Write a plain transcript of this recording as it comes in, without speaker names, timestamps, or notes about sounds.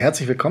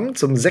Herzlich willkommen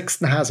zum 6.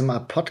 HSMA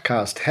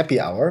Podcast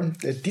Happy Hour.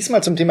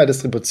 Diesmal zum Thema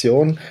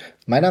Distribution.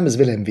 Mein Name ist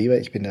Wilhelm Weber,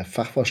 ich bin der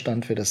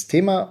Fachvorstand für das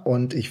Thema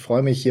und ich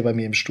freue mich, hier bei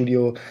mir im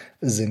Studio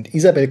sind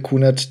Isabel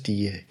Kunert,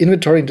 die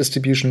Inventory and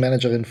Distribution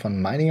Managerin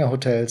von Meininger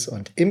Hotels,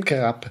 und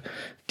Imke Rapp,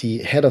 die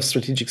Head of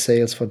Strategic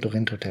Sales von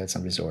Dorint Hotels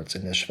and Resorts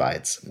in der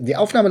Schweiz. Die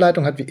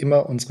Aufnahmeleitung hat wie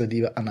immer unsere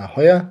liebe Anna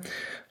Heuer.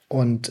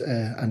 Und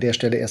an der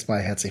Stelle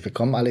erstmal herzlich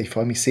willkommen alle. Ich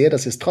freue mich sehr,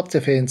 dass ihr es trotz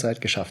der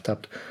Ferienzeit geschafft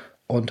habt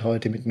und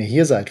heute mit mir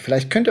hier seid.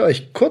 Vielleicht könnt ihr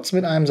euch kurz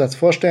mit einem Satz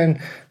vorstellen,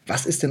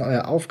 was ist denn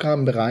euer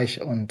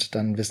Aufgabenbereich? Und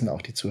dann wissen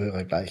auch die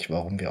Zuhörer gleich,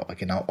 warum wir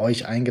genau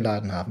euch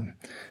eingeladen haben.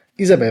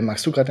 Isabel,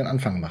 magst du gerade den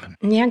Anfang machen?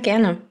 Ja,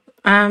 gerne.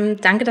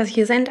 Danke, dass ich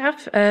hier sein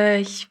darf.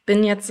 Ich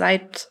bin jetzt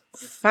seit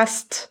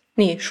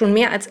schon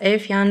mehr als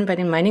 11 Jahren bei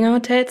den Meininger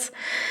Hotels.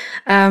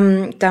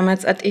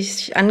 Damals, als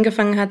ich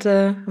angefangen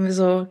hatte, haben wir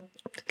so,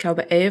 ich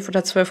glaube, 11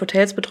 oder 12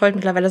 Hotels betreut.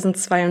 Mittlerweile sind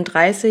es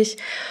 32.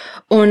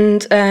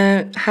 Und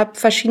habe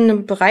verschiedene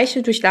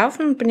Bereiche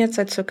durchlaufen und bin jetzt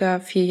seit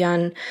circa 4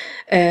 Jahren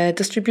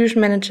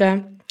Distribution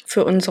Manager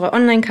für unsere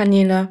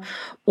Online-Kanäle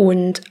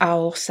und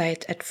auch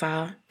seit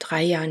etwa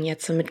 3 Jahren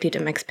jetzt Mitglied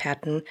im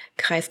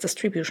Expertenkreis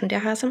Distribution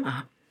der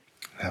HSMA.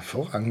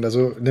 Hervorragend.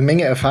 Also eine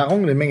Menge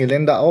Erfahrung, eine Menge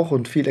Länder auch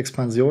und viel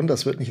Expansion.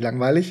 Das wird nicht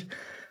langweilig.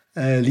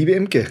 Liebe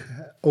Imke,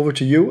 over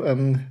to you.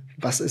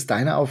 Was ist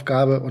deine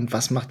Aufgabe und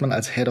was macht man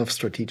als Head of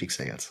Strategic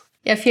Sales?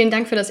 Ja, vielen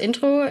Dank für das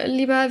Intro,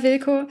 lieber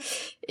Wilko.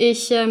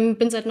 Ich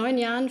bin seit 9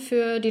 Jahren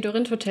für die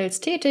Dorint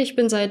Hotels tätig,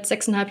 bin seit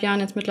 6,5 Jahren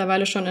jetzt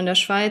mittlerweile schon in der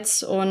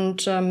Schweiz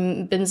und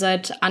bin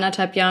seit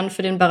 1,5 Jahren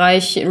für den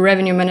Bereich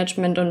Revenue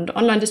Management und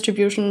Online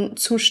Distribution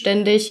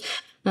zuständig,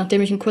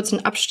 nachdem ich einen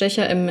kurzen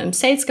Abstecher im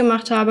Sales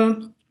gemacht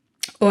habe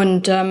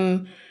und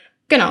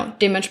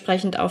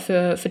dementsprechend auch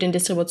für den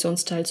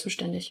Distributionsteil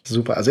zuständig.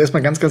 Super, also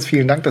erstmal ganz, ganz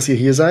vielen Dank, dass ihr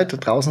hier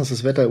seid. Draußen ist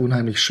das Wetter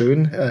unheimlich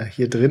schön,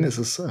 hier drin ist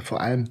es vor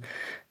allem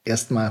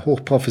erstmal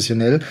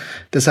hochprofessionell.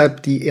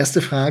 Deshalb die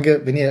erste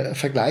Frage, wenn ihr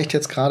vergleicht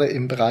jetzt gerade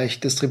im Bereich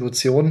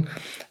Distribution,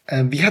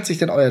 wie hat sich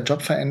denn euer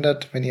Job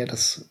verändert, wenn ihr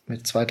das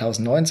mit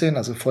 2019,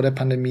 also vor der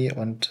Pandemie,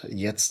 und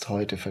jetzt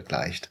heute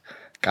vergleicht?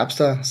 Gab es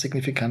da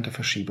signifikante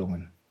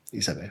Verschiebungen,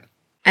 Isabel?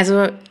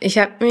 Also ich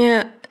habe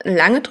mir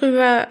lange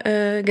drüber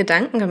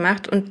Gedanken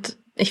gemacht und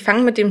ich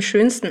fange mit dem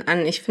Schönsten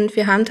an. Ich finde,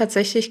 wir haben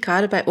tatsächlich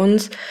gerade bei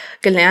uns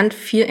gelernt,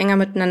 viel enger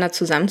miteinander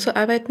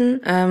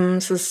zusammenzuarbeiten.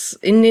 Es ist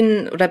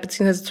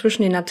beziehungsweise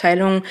zwischen den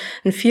Abteilungen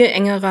ein viel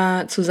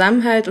engerer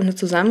Zusammenhalt und eine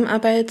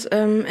Zusammenarbeit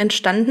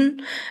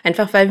entstanden.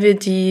 Einfach weil wir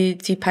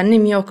die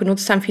Pandemie auch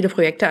genutzt haben, viele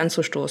Projekte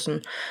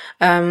anzustoßen.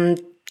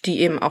 Die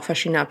eben auch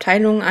verschiedene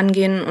Abteilungen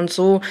angehen. Und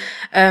so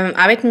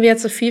arbeiten wir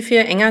jetzt so viel,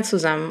 viel enger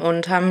zusammen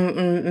und haben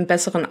einen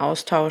besseren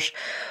Austausch.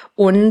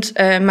 Und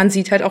man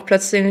sieht halt auch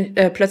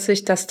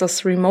plötzlich, dass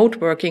das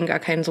Remote Working gar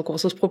kein so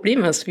großes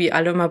Problem ist, wie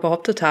alle immer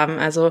behauptet haben.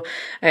 Also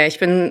ich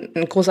bin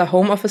ein großer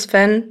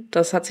Homeoffice-Fan.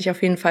 Das hat sich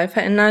auf jeden Fall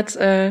verändert,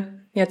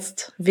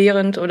 jetzt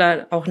während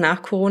oder auch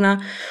nach Corona.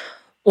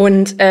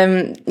 Und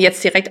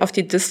jetzt direkt auf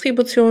die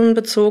Distribution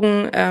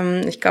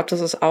bezogen, ich glaube,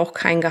 das ist auch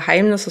kein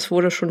Geheimnis, es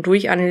wurde schon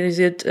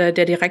durchanalysiert, der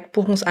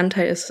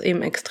Direktbuchungsanteil ist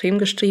eben extrem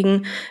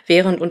gestiegen,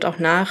 während und auch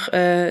nach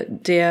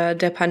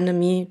der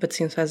Pandemie,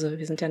 beziehungsweise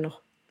wir sind ja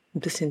noch ein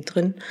bisschen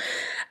drin.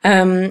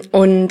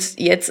 Und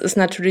jetzt ist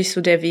natürlich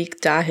so der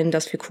Weg dahin,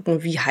 dass wir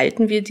gucken, wie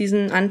halten wir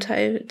diesen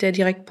Anteil der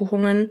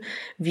Direktbuchungen,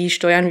 wie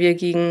steuern wir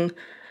gegen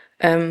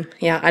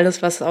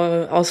alles, was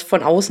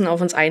von außen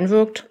auf uns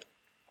einwirkt.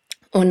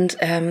 Und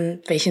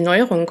welche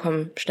Neuerungen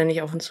kommen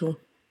ständig auf uns zu?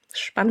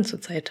 Spannend zur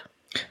Zeit.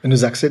 Wenn du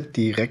sagst, der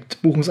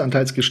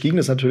Direktbuchungsanteil ist gestiegen,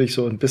 das ist natürlich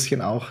so ein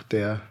bisschen auch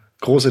der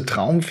große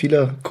Traum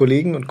vieler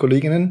Kollegen und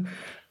Kolleginnen.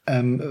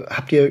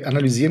 Habt ihr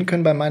analysieren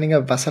können bei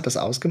Meininger, was hat das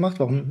ausgemacht?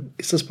 Warum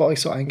ist das bei euch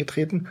so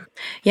eingetreten?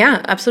 Ja,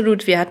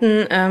 absolut. Ich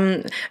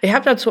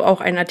habe dazu auch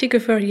einen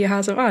Artikel für die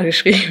HSMA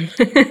geschrieben.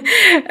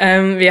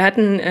 Wir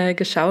hatten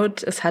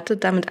geschaut, es hatte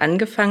damit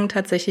angefangen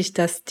tatsächlich,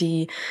 dass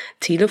die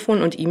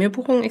Telefon- und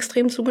E-Mail-Buchungen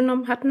extrem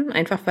zugenommen hatten,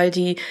 einfach weil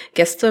die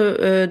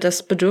Gäste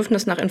das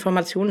Bedürfnis nach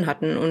Informationen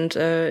hatten und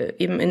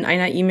eben in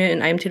einer E-Mail,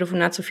 in einem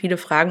Telefonat so viele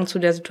Fragen zu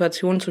der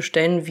Situation zu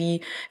stellen,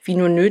 wie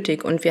nur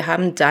nötig. Und wir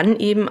haben dann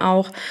eben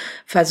auch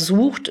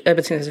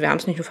beziehungsweise wir haben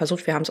es nicht nur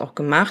versucht, wir haben es auch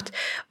gemacht,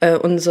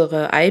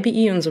 unsere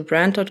IBE, unsere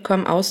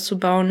Brand.com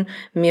auszubauen,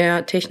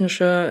 mehr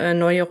technische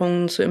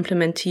Neuerungen zu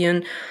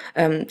implementieren.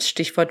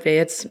 Stichwort wäre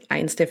jetzt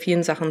eins der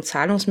vielen Sachen,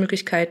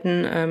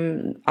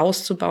 Zahlungsmöglichkeiten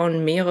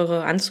auszubauen,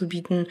 mehrere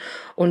anzubieten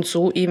und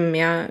so eben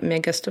mehr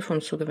Gäste von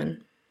uns zu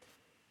gewinnen.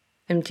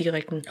 Im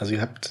Direkten. Also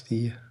ihr habt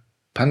die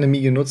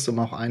Pandemie genutzt, um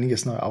auch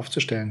einiges neu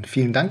aufzustellen.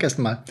 Vielen Dank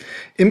erstmal.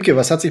 Imke,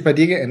 was hat sich bei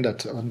dir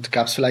geändert? Und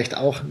gab es vielleicht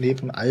auch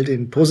neben all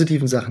den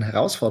positiven Sachen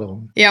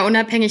Herausforderungen? Ja,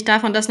 unabhängig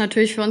davon, dass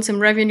natürlich für uns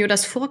im Revenue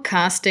das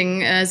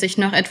Forecasting sich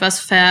noch etwas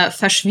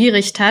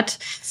verschwierigt hat,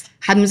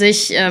 haben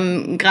sich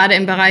gerade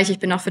im Bereich, ich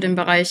bin auch für den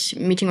Bereich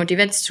Meeting und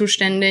Events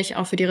zuständig,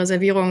 auch für die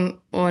Reservierung,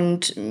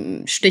 und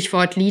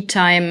Stichwort Lead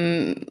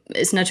Time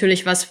ist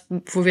natürlich was,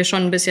 wo wir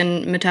schon ein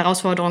bisschen mit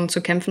Herausforderungen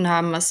zu kämpfen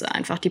haben, was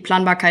einfach die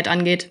Planbarkeit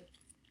angeht.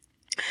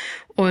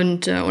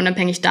 Und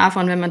unabhängig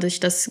davon, wenn man sich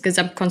das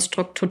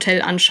Gesamtkonstrukt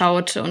Hotel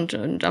anschaut und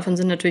davon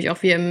sind natürlich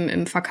auch wir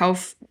im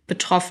Verkauf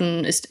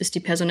betroffen, ist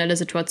die personelle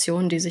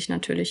Situation, die sich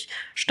natürlich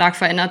stark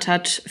verändert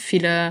hat.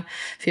 Viel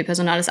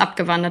Personal ist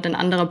abgewandert in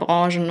andere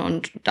Branchen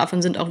und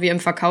davon sind auch wir im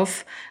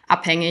Verkauf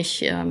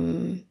abhängig.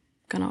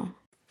 Genau.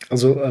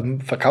 Also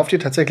verkauft ihr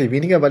tatsächlich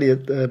weniger, weil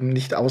ihr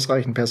nicht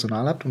ausreichend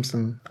Personal habt, um es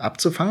dann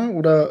abzufangen?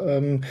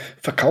 Oder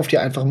verkauft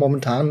ihr einfach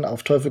momentan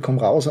auf Teufel komm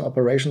raus und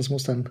Operations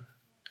muss dann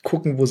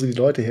gucken, wo sie die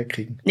Leute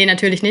herkriegen? Nee,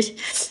 natürlich nicht.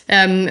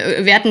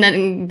 Wir hatten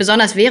dann,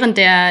 besonders während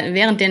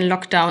den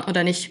Lockdown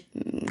oder nicht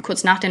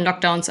kurz nach den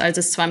Lockdowns, als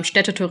es zwar im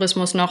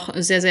Städtetourismus noch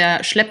sehr,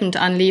 sehr schleppend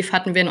anlief,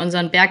 hatten wir in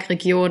unseren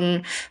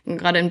Bergregionen,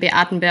 gerade in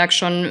Beatenberg,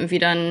 schon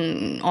wieder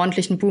einen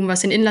ordentlichen Boom,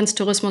 was den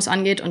Inlandstourismus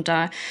angeht. Und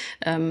da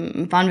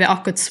waren wir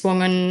auch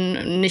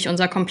gezwungen, nicht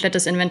unser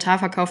komplettes Inventar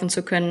verkaufen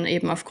zu können,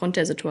 eben aufgrund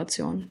der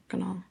Situation.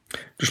 Genau.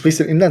 Du sprichst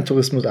den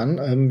Inlandtourismus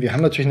an. Wir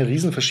haben natürlich eine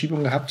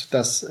Riesenverschiebung gehabt,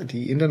 dass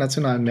die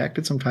internationalen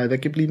Märkte zum Teil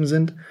weggeblieben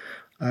sind.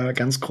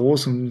 Ganz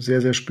groß und sehr,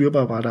 sehr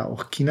spürbar war da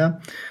auch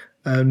China.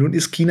 Nun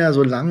ist China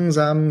so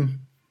langsam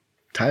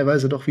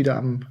teilweise doch wieder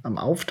am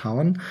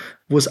Auftauen,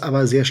 wo es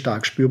aber sehr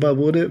stark spürbar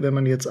wurde, wenn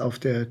man jetzt auf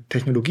der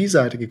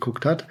Technologieseite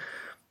geguckt hat.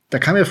 Da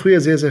kam ja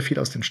früher sehr, sehr viel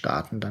aus den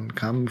Staaten. Dann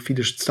kamen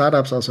viele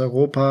Startups aus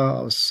Europa,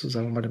 aus,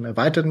 sagen wir mal, dem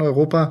erweiterten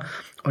Europa.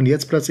 Und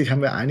jetzt plötzlich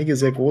haben wir einige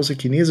sehr große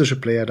chinesische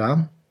Player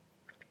da.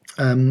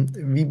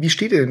 Wie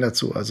steht ihr denn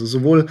dazu? Also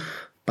sowohl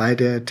bei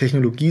der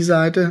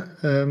Technologieseite,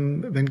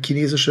 wenn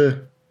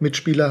chinesische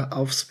Mitspieler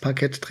aufs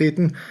Parkett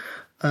treten,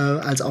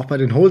 als auch bei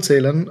den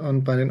Wholesalern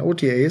und bei den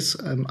OTAs.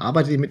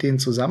 Arbeitet ihr mit denen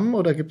zusammen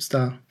oder gibt es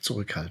da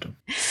Zurückhaltung?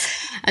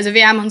 Also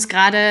wir haben uns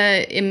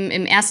gerade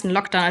im ersten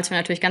Lockdown, als wir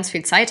natürlich ganz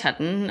viel Zeit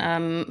hatten,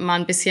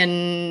 mal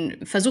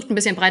versucht ein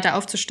bisschen breiter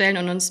aufzustellen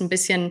und uns ein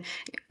bisschen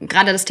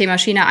gerade das Thema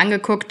China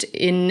angeguckt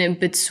in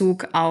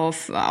Bezug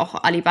auf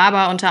auch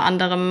Alibaba unter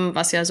anderem,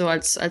 was ja so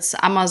als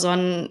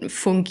Amazon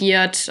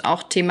fungiert,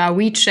 auch Thema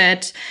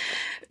WeChat,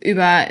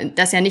 über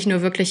das ja nicht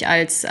nur wirklich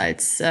als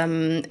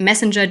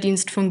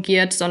Messenger-Dienst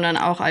fungiert, sondern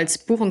auch als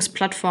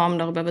Buchungsplattform.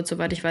 Darüber wird,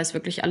 soweit ich weiß,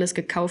 wirklich alles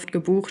gekauft,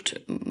 gebucht,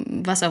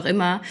 was auch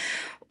immer.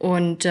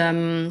 Und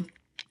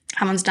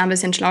haben uns da ein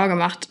bisschen schlauer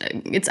gemacht.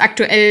 Jetzt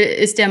aktuell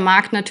ist der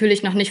Markt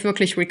natürlich noch nicht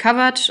wirklich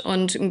recovered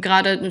und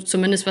gerade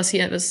zumindest was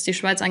die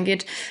Schweiz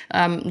angeht,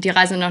 die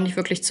Reisen noch nicht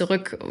wirklich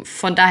zurück.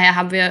 Von daher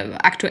haben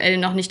wir aktuell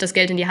noch nicht das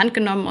Geld in die Hand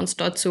genommen, uns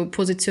dort zu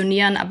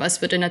positionieren, aber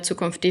es wird in der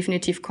Zukunft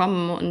definitiv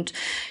kommen und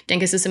ich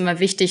denke, es ist immer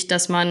wichtig,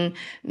 dass man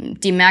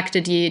die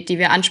Märkte, die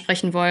wir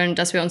ansprechen wollen,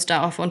 dass wir uns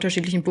da auf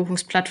unterschiedlichen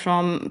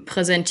Buchungsplattformen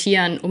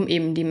präsentieren, um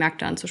eben die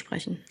Märkte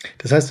anzusprechen.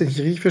 Das heißt, wenn ich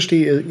richtig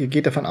verstehe, ihr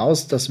geht davon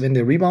aus, dass wenn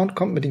der Rebound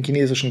kommt mit den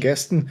chinesischen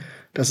Gästen,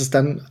 dass es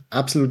dann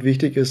absolut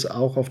wichtig ist,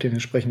 auch auf den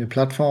entsprechenden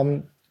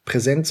Plattformen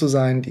präsent zu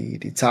sein, die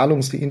die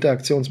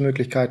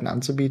Interaktionsmöglichkeiten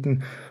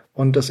anzubieten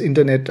und das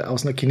Internet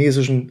aus einer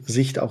chinesischen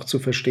Sicht auch zu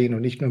verstehen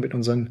und nicht nur mit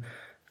unseren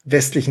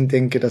westlichen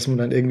Denke, dass man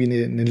dann irgendwie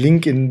einen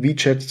Link in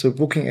WeChat zur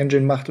Booking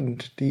Engine macht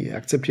und die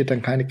akzeptiert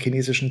dann keine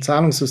chinesischen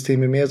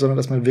Zahlungssysteme mehr, sondern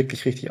dass man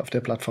wirklich richtig auf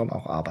der Plattform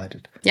auch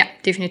arbeitet. Ja,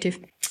 definitiv.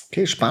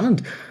 Okay,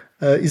 spannend.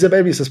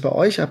 Isabel, wie ist das bei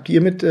euch? Habt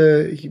ihr mit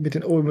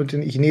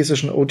den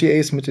chinesischen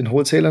OTAs, mit den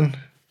Wholesalern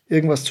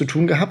irgendwas zu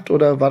tun gehabt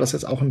oder war das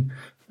jetzt auch ein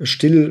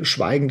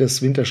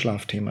stillschweigendes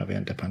Winterschlafthema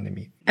während der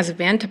Pandemie? Also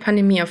während der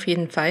Pandemie auf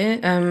jeden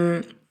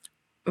Fall.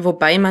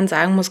 Wobei man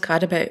sagen muss,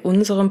 gerade bei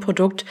unserem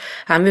Produkt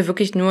haben wir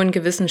wirklich nur in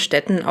gewissen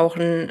Städten auch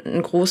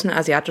einen großen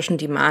asiatischen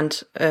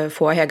Demand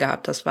vorher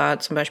gehabt. Das war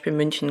zum Beispiel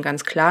München,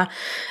 ganz klar.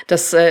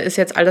 Das ist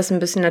jetzt alles ein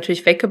bisschen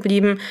natürlich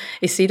weggeblieben.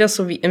 Ich sehe das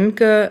so wie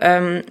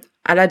Imke.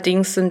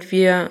 Allerdings sind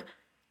wir,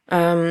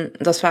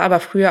 das war aber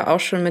früher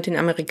auch schon mit den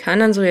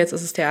Amerikanern so, jetzt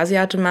ist es der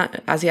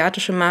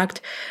asiatische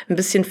Markt, ein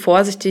bisschen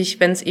vorsichtig,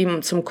 wenn es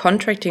eben zum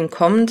Contracting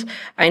kommt,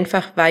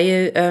 einfach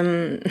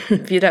weil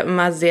wir da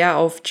immer sehr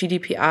auf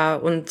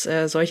GDPR und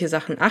solche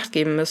Sachen Acht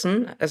geben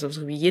müssen, also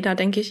so wie jeder,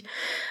 denke ich.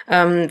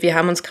 Wir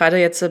haben uns gerade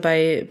jetzt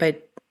bei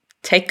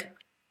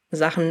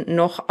Tech-Sachen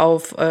noch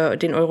auf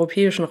den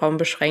europäischen Raum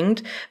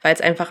beschränkt, weil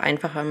es einfach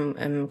einfacher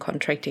im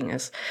Contracting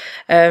ist.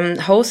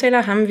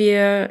 Wholesaler haben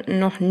wir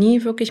noch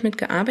nie wirklich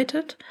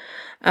mitgearbeitet.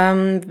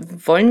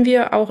 Wollen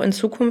wir auch in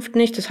Zukunft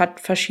nicht. Das hat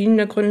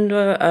verschiedene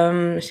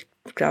Gründe. Ich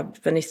glaube,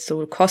 wenn ich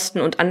so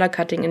Kosten und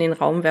Undercutting in den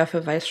Raum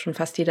werfe, weiß schon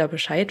fast jeder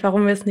Bescheid,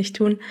 warum wir es nicht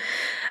tun.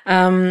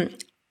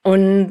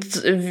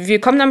 Und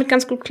wir kommen damit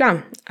ganz gut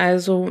klar.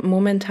 Also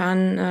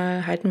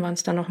momentan halten wir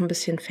uns da noch ein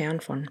bisschen fern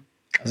von.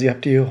 Also ihr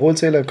habt die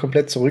Wholesaler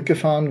komplett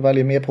zurückgefahren, weil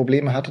ihr mehr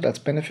Probleme hattet als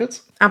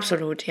Benefits?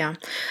 Absolut, ja.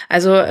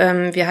 Also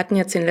wir hatten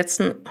jetzt den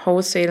letzten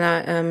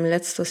Wholesaler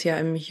letztes Jahr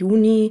im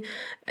Juni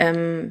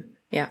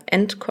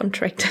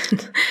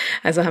entcontracted,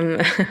 also haben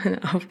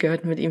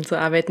aufgehört mit ihm zu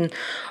arbeiten,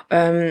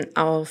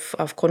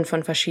 aufgrund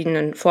von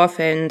verschiedenen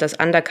Vorfällen des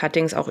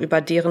Undercuttings, auch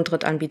über deren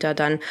Drittanbieter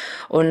dann.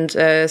 Und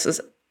es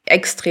ist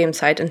extrem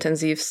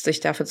zeitintensiv, sich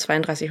da für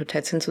 32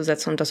 Hotels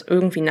hinzusetzen und das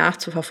irgendwie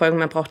nachzuverfolgen.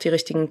 Man braucht die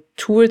richtigen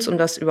Tools, um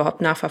das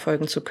überhaupt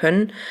nachverfolgen zu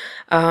können.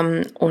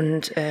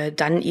 Und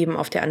dann eben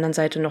auf der anderen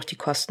Seite noch die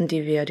Kosten,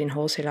 die wir den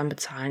Wholesalern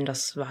bezahlen.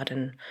 Das war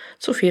dann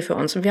zu viel für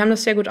uns. Und wir haben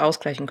das sehr gut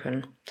ausgleichen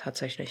können,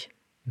 tatsächlich.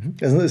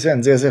 Das ist ja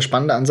ein sehr, sehr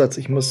spannender Ansatz.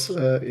 Ich muss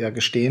ja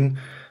gestehen,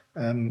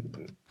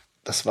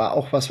 das war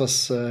auch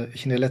was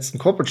ich in der letzten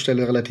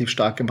Corporate-Stelle relativ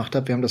stark gemacht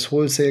habe. Wir haben das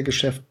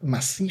Wholesale-Geschäft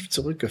massiv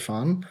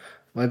zurückgefahren,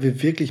 weil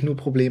wir wirklich nur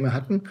Probleme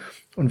hatten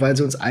und weil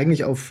sie uns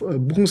eigentlich auf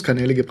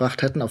Buchungskanäle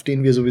gebracht hätten, auf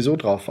denen wir sowieso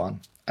drauf waren.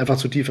 Einfach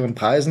zu tieferen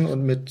Preisen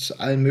und mit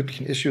allen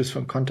möglichen Issues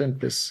von Content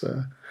bis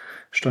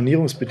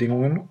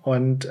Stornierungsbedingungen.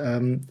 Und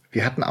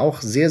wir hatten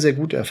auch sehr, sehr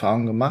gute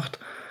Erfahrungen gemacht,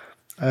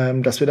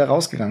 dass wir da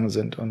rausgegangen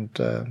sind.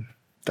 Und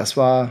das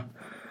war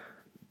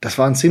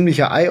ein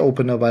ziemlicher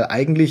Eye-Opener, weil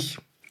eigentlich,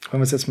 wenn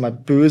man es jetzt mal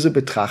böse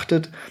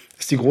betrachtet,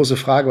 ist die große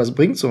Frage, was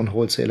bringt so ein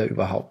Wholesaler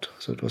überhaupt?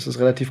 Also du hast es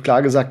relativ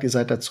klar gesagt, ihr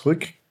seid da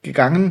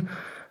zurückgegangen.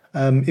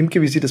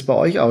 Imke, wie sieht es bei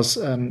euch aus?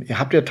 Ihr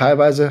habt ja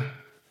teilweise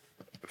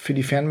für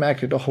die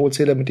Fernmärkte doch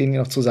Wholesaler, mit denen ihr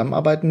noch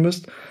zusammenarbeiten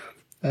müsst.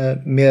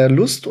 Mehr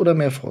Lust oder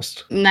mehr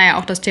Frust? Naja,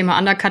 auch das Thema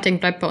Undercutting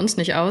bleibt bei uns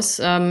nicht aus.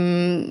 Wir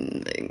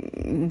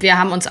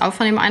haben uns auch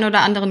von dem einen oder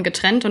anderen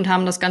getrennt und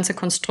haben das ganze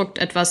Konstrukt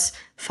etwas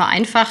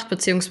vereinfacht,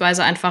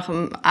 beziehungsweise einfach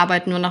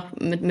arbeiten nur noch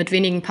mit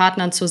wenigen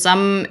Partnern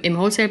zusammen im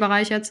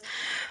Wholesale-Bereich jetzt,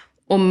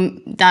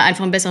 um da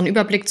einfach einen besseren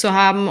Überblick zu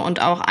haben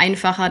und auch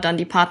einfacher dann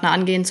die Partner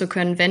angehen zu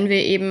können, wenn wir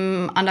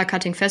eben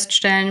Undercutting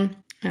feststellen.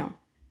 Ja.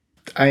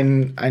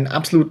 Ein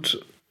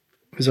absolut,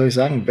 wie soll ich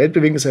sagen,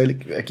 weltbewegendes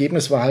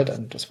Ergebnis war halt,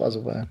 das war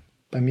so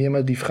bei mir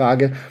immer die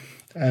Frage,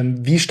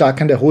 wie stark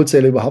kann der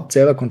Wholesaler überhaupt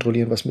selber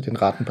kontrollieren, was mit den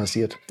Raten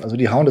passiert. Also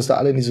die hauen das da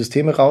alle in die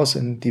Systeme raus,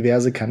 in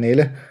diverse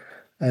Kanäle.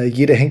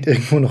 Jeder hängt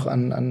irgendwo noch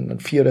an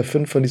 4 oder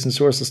 5 von diesen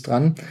Sources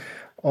dran.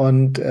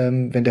 Und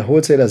wenn der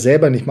Wholesaler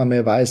selber nicht mal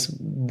mehr weiß,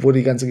 wo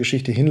die ganze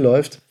Geschichte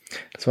hinläuft,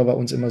 das war bei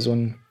uns immer so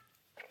ein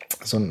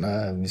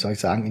wie soll ich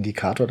sagen,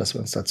 Indikator, dass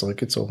wir uns da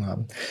zurückgezogen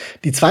haben.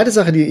 Die zweite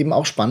Sache, die eben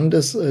auch spannend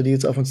ist, die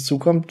jetzt auf uns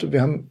zukommt,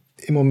 wir haben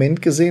im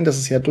Moment gesehen, dass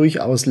es ja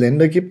durchaus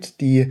Länder gibt,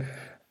 die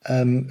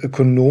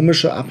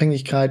ökonomische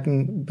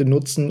Abhängigkeiten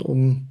benutzen,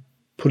 um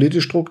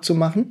politisch Druck zu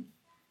machen.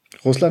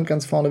 Russland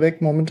ganz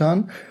vorneweg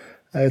momentan.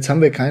 Jetzt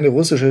haben wir keine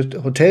russische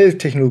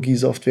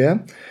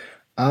Hoteltechnologie-Software,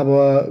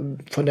 aber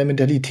von der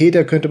Mentalität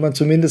her könnte man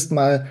zumindest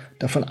mal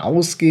davon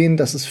ausgehen,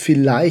 dass es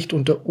vielleicht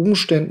unter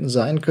Umständen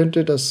sein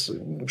könnte, dass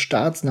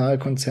staatsnahe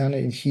Konzerne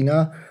in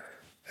China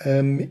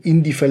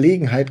in die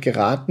Verlegenheit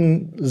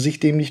geraten,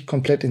 sich dem nicht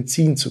komplett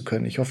entziehen zu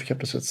können. Ich hoffe, ich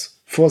habe das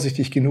jetzt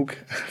vorsichtig genug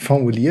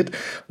formuliert.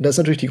 Und das ist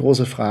natürlich die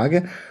große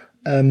Frage.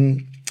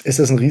 Ist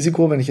das ein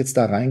Risiko, wenn ich jetzt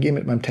da reingehe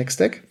mit meinem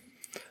Tech-Stack?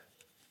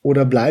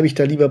 Oder bleibe ich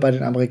da lieber bei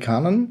den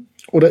Amerikanern?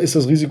 Oder ist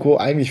das Risiko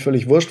eigentlich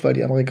völlig wurscht, weil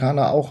die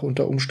Amerikaner auch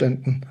unter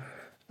Umständen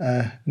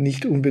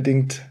nicht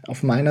unbedingt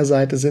auf meiner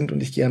Seite sind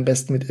und ich gehe am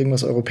besten mit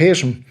irgendwas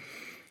Europäischem?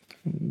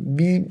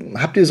 Wie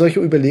habt ihr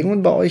solche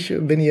Überlegungen bei euch,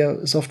 wenn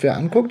ihr Software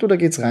anguckt, oder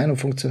geht es rein um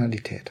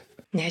Funktionalität?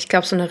 Ja, ich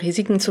glaube, so eine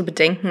Risiken zu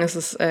bedenken,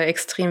 ist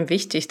extrem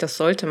wichtig. Das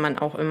sollte man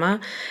auch immer.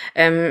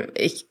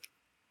 Ich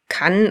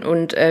kann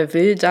und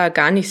will da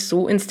gar nicht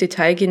so ins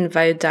Detail gehen,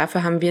 weil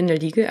dafür haben wir eine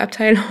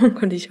Legal-Abteilung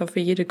und ich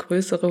hoffe, jede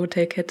größere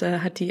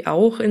Hotelkette hat die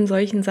auch in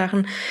solchen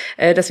Sachen.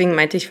 Deswegen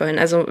meinte ich vorhin,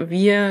 also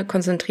wir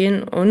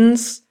konzentrieren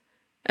uns,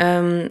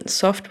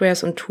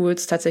 Softwares und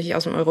Tools tatsächlich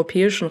aus dem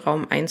europäischen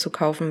Raum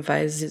einzukaufen,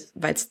 weil es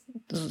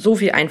so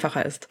viel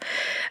einfacher ist.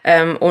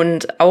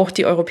 Und auch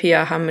die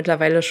Europäer haben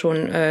mittlerweile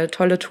schon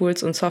tolle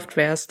Tools und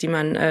Softwares, die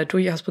man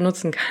durchaus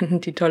benutzen kann,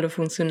 die tolle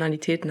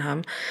Funktionalitäten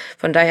haben.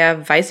 Von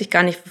daher weiß ich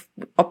gar nicht,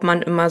 ob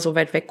man immer so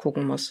weit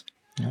weggucken muss.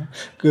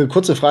 Ja.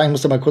 Kurze Frage, ich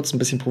muss da mal kurz ein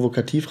bisschen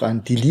provokativ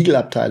rein. Die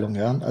Legal-Abteilung,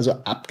 ja, also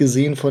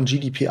abgesehen von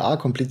GDPR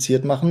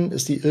kompliziert machen,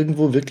 ist die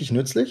irgendwo wirklich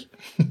nützlich?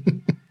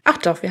 Ach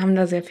doch, wir haben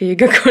da sehr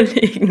fähige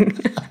Kollegen.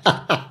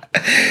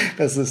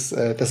 Das ist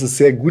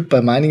sehr gut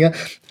bei Meininger.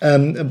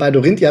 Bei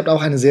Dorint, ihr habt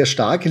auch eine sehr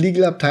starke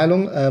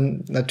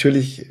Legal-Abteilung.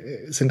 Natürlich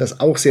sind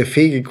das auch sehr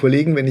fähige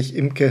Kollegen, wenn ich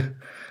Imke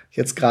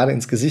jetzt gerade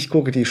ins Gesicht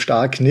gucke, die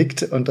stark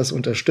nickt und das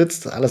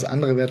unterstützt. Alles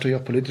andere wäre natürlich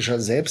auch politischer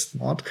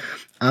Selbstmord.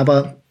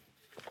 Aber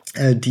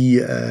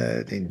die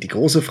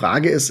große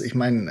Frage ist, ich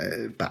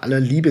meine, bei aller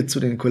Liebe zu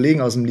den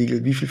Kollegen aus dem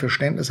Legal, wie viel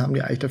Verständnis haben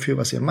die eigentlich dafür,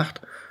 was ihr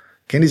macht?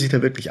 Kennen die sich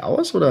da wirklich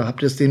aus oder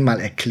habt ihr es denen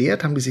mal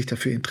erklärt? Haben die sich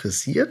dafür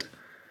interessiert?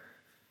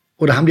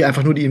 Oder haben die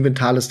einfach nur die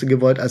Inventarliste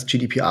gewollt, als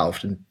GDPR auf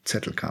den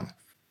Zettel kam?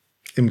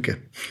 Imke,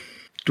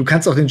 du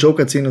kannst auch den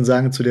Joker ziehen und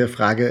sagen zu der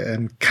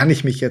Frage, kann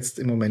ich mich jetzt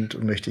im Moment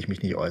und möchte ich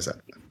mich nicht äußern?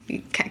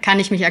 Kann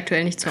ich mich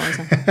aktuell nicht zu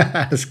äußern.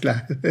 Alles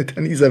klar,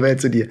 dann Isabel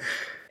zu dir.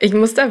 Ich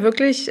muss da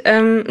wirklich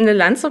eine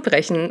Lanze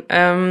brechen.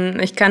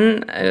 Ich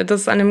kann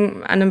das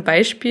an einem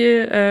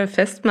Beispiel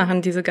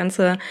festmachen, diese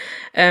ganze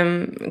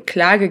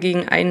Klage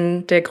gegen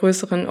einen der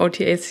größeren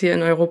OTAs hier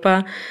in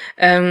Europa.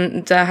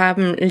 Da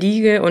haben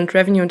Legal und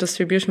Revenue und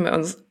Distribution bei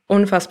uns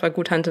unfassbar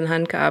gut Hand in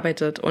Hand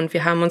gearbeitet und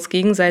wir haben uns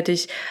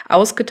gegenseitig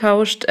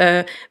ausgetauscht.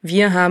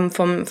 Wir haben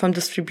vom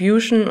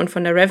Distribution und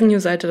von der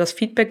Revenue-Seite das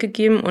Feedback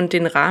gegeben und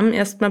den Rahmen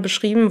erstmal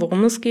beschrieben,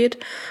 worum es geht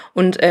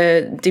und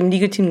dem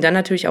Legal-Team dann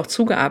natürlich auch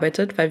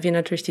zugearbeitet, weil wir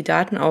natürlich die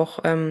Daten auch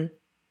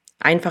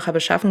einfacher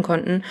beschaffen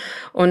konnten.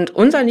 Und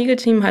unser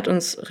Legal-Team hat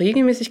uns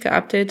regelmäßig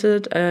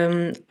geupdatet,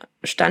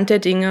 Stand der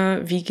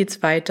Dinge, wie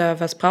geht's weiter,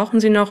 was brauchen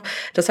Sie noch?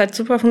 Das hat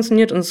super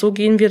funktioniert und so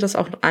gehen wir das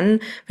auch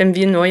an, wenn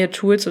wir neue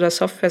Tools oder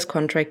Softwares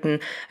contracten.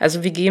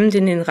 Also wir geben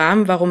denen den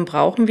Rahmen, warum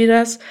brauchen wir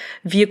das?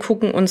 Wir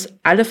gucken uns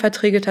alle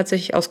Verträge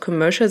tatsächlich aus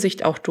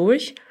Commercial-Sicht auch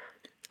durch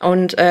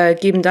und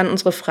geben dann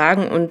unsere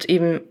Fragen und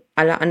eben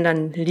alle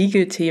anderen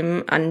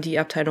Legal-Themen an die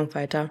Abteilung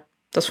weiter.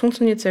 Das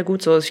funktioniert sehr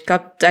gut so. Ich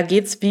glaube, da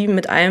geht's wie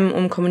mit allem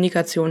um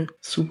Kommunikation.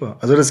 Super.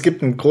 Also das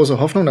gibt eine große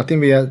Hoffnung,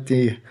 nachdem wir ja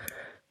die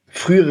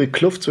frühere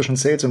Kluft zwischen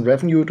Sales und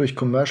Revenue durch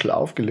Commercial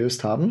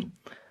aufgelöst haben,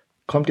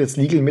 kommt jetzt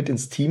Legal mit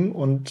ins Team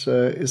und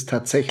ist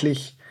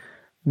tatsächlich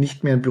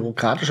nicht mehr ein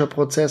bürokratischer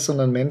Prozess,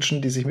 sondern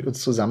Menschen, die sich mit uns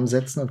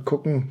zusammensetzen und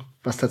gucken,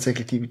 was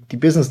tatsächlich die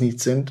Business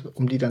Needs sind,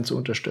 um die dann zu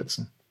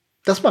unterstützen.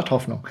 Das macht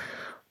Hoffnung.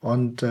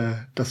 Und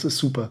das ist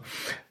super.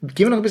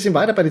 Gehen wir noch ein bisschen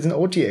weiter bei diesen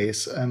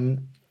OTAs.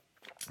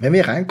 Wenn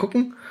wir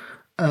reingucken,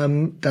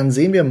 dann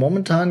sehen wir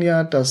momentan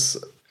ja,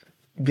 dass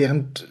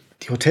während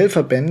die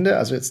Hotelverbände,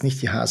 also jetzt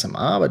nicht die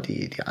HSMA, aber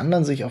die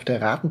anderen sich auf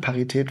der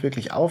Ratenparität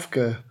wirklich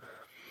aufgeheizt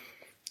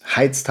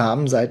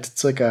haben seit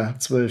circa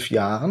 12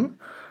 Jahren,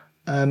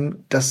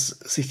 dass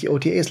sich die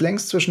OTAs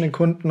längst zwischen den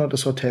Kunden und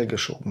das Hotel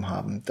geschoben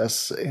haben.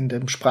 Dass in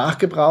dem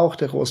Sprachgebrauch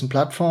der großen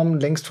Plattformen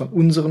längst von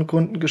unseren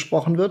Kunden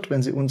gesprochen wird,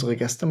 wenn sie unsere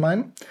Gäste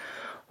meinen.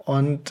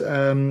 Und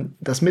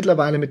dass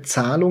mittlerweile mit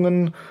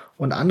Zahlungen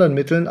und anderen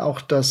Mitteln auch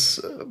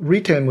das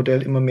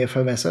Retail-Modell immer mehr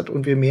verwässert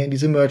und wir mehr in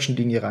diese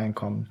Merchant-Linie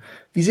reinkommen.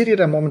 Wie seht ihr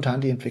da momentan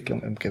die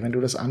Entwicklung, Imke, wenn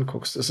du das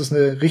anguckst? Ist es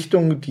eine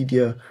Richtung, die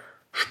dir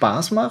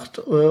Spaß macht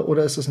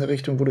oder ist es eine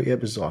Richtung, wo du eher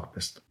besorgt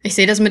bist? Ich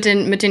sehe das mit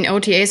den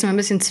OTAs immer ein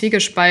bisschen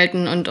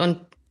zwiegespalten und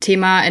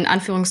Thema in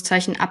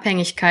Anführungszeichen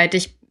Abhängigkeit.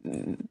 Ich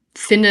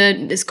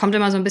finde, es kommt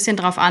immer so ein bisschen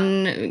drauf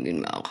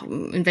an, auch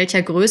in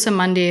welcher Größe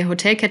man die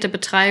Hotelkette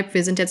betreibt.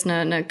 Wir sind jetzt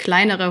eine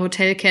kleinere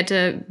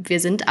Hotelkette. Wir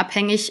sind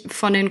abhängig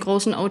von den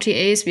großen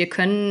OTAs. Wir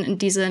können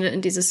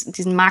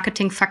diesen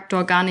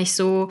Marketingfaktor gar nicht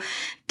so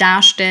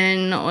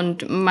darstellen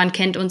und man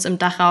kennt uns im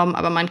Dachraum,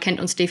 aber man kennt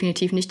uns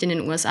definitiv nicht in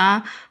den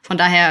USA. Von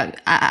daher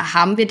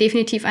haben wir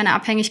definitiv eine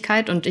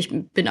Abhängigkeit und ich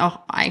bin auch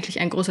eigentlich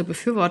ein großer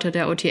Befürworter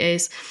der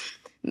OTAs.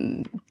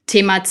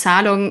 Thema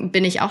Zahlung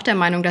bin ich auch der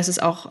Meinung, dass es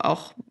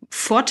auch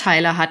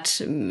Vorteile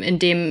hat,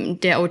 indem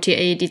der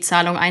OTA die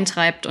Zahlung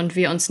eintreibt und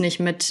wir uns nicht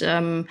mit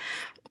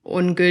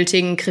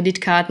ungültigen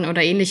Kreditkarten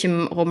oder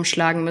Ähnlichem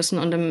rumschlagen müssen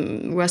und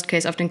im Worst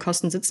Case auf den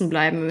Kosten sitzen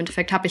bleiben. Im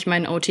Endeffekt habe ich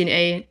meinen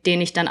OTA,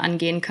 den ich dann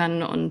angehen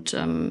kann und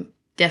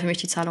der für mich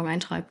die Zahlung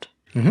eintreibt.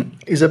 Mhm.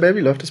 Isabel,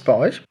 wie läuft es bei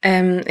euch?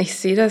 Ich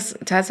sehe das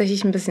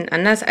tatsächlich ein bisschen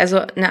anders. Also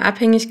eine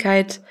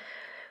Abhängigkeit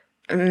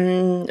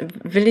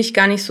will ich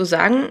gar nicht so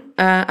sagen,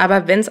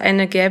 aber wenn es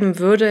eine geben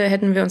würde,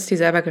 hätten wir uns die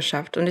selber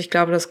geschafft und ich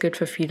glaube, das gilt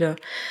für viele.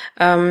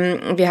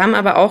 Wir haben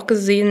aber auch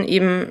gesehen,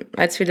 eben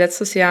als wir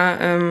letztes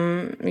Jahr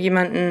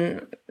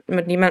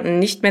mit jemandem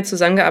nicht mehr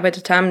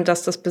zusammengearbeitet haben,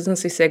 dass das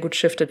Business sich sehr gut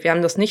shiftet. Wir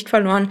haben das nicht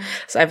verloren,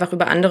 ist einfach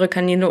über andere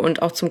Kanäle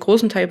und auch zum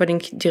großen Teil über den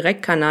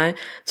Direktkanal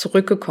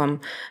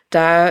zurückgekommen.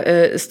 Da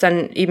ist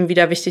dann eben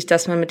wieder wichtig,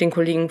 dass man mit den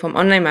Kollegen vom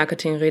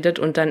Online-Marketing redet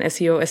und dann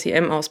SEO,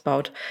 SEM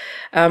ausbaut.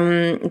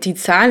 Die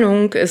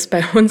Zahlung ist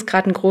bei uns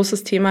gerade ein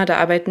großes Thema. Da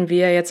arbeiten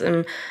wir jetzt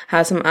im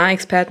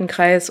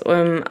HSMA-Expertenkreis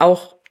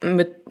auch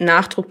mit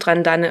Nachdruck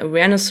dran, da eine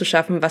Awareness zu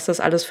schaffen, was das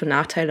alles für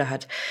Nachteile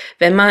hat.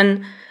 Wenn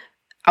man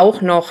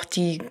auch noch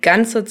die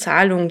ganze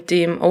Zahlung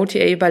dem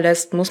OTA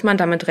überlässt, muss man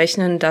damit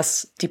rechnen,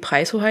 dass die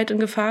Preishoheit in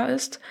Gefahr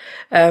ist.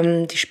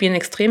 Die spielen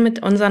extrem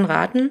mit unseren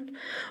Raten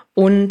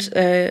und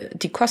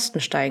die Kosten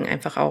steigen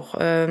einfach auch.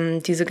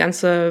 Diese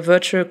ganze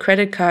Virtual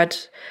Credit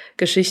Card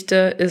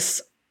Geschichte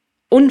ist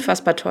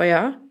unfassbar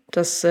teuer.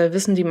 Das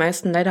wissen die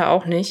meisten leider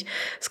auch nicht.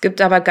 Es gibt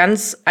aber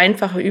ganz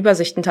einfache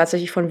Übersichten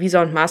tatsächlich von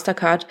Visa und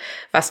Mastercard,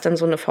 was dann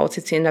so eine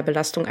VCC in der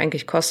Belastung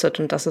eigentlich kostet.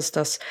 Und das ist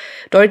das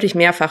deutlich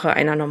Mehrfache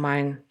einer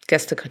normalen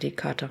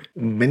Gästekreditkarte.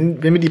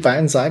 Wenn wir die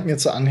beiden Seiten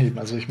jetzt so anheben,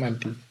 also ich meine,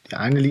 die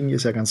eine Linie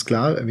ist ja ganz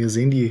klar, wir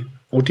sehen die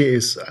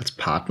OTAs als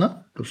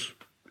Partner. Das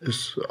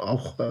ist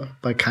auch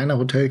bei keiner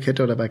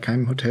Hotelkette oder bei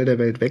keinem Hotel der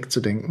Welt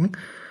wegzudenken.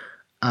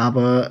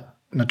 Aber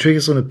natürlich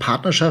ist so eine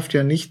Partnerschaft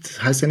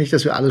heißt ja nicht,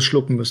 dass wir alles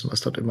schlucken müssen,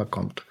 was dort immer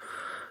kommt.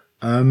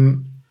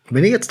 Wenn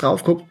ihr jetzt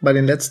drauf guckt bei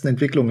den letzten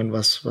Entwicklungen,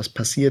 was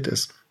passiert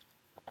ist,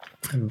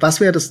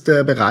 was wäre das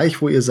der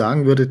Bereich, wo ihr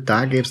sagen würdet,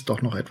 da gäbe es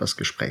doch noch etwas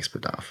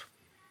Gesprächsbedarf?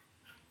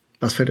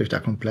 Was fällt euch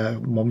da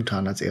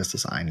momentan als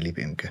erstes ein,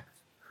 liebe Imke?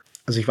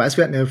 Also ich weiß,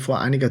 wir hatten ja vor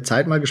einiger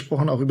Zeit mal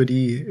gesprochen, auch über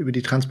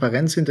die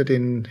Transparenz hinter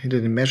den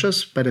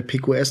Measures, bei der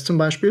PQS zum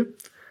Beispiel.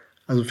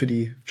 Also für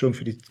die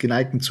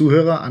geneigten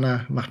Zuhörer,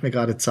 Anna macht mir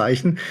gerade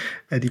Zeichen.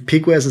 Die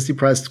PQS ist die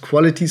Price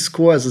Quality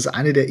Score. Es ist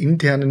eine der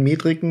internen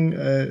Metriken,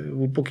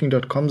 wo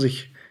Booking.com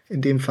sich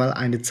in dem Fall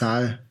eine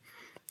Zahl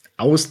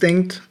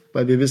ausdenkt,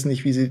 weil wir wissen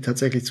nicht, wie sie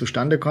tatsächlich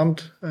zustande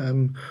kommt.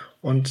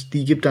 Und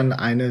die gibt dann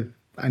einen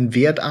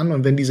Wert an.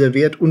 Und wenn dieser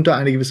Wert unter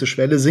eine gewisse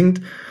Schwelle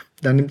sinkt,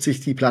 dann nimmt sich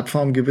die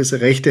Plattform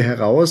gewisse Rechte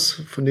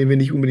heraus, von denen wir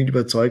nicht unbedingt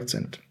überzeugt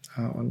sind.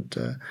 Und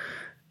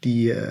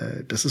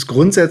das ist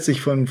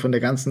grundsätzlich vom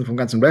ganzen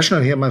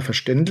Rational her mal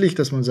verständlich,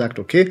 dass man sagt,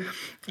 okay,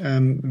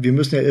 wir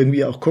müssen ja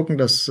irgendwie auch gucken,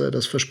 dass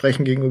das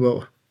Versprechen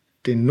gegenüber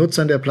den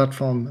Nutzern der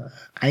Plattform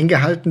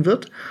eingehalten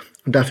wird.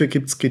 Und dafür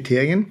gibt es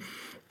Kriterien.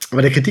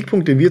 Aber der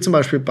Kritikpunkt, den wir zum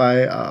Beispiel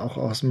auch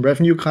aus dem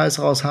Revenue-Kreis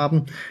raus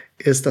haben,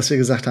 ist, dass wir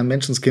gesagt haben,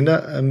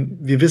 Menschenskinder,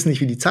 wir wissen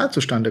nicht, wie die Zahl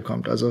zustande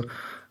kommt. Also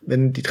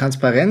wenn die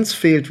Transparenz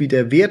fehlt, wie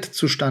der Wert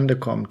zustande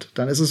kommt,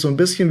 dann ist es so ein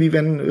bisschen wie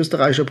wenn ein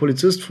österreichischer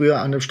Polizist früher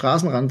an dem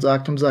Straßenrand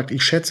sagt,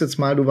 ich schätze jetzt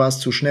mal, du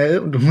warst zu schnell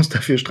und du musst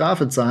dafür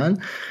Strafe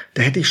zahlen.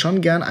 Da hätte ich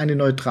schon gern eine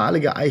neutrale,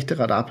 geeichte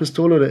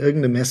Radarpistole oder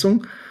irgendeine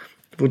Messung,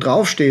 wo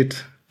drauf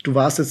steht, du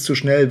warst jetzt zu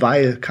schnell,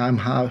 weil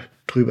kmh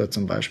drüber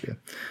zum Beispiel.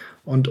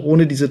 Und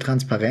ohne diese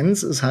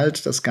Transparenz ist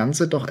halt das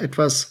Ganze doch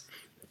etwas,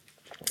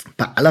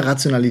 bei aller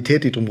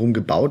Rationalität, die drumherum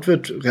gebaut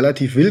wird,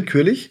 relativ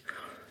willkürlich.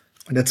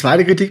 Und der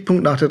zweite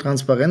Kritikpunkt nach der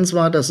Transparenz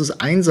war, dass es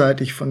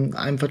einseitig von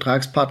einem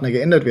Vertragspartner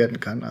geändert werden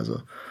kann.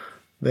 Also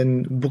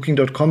wenn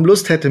Booking.com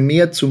Lust hätte,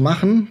 mehr zu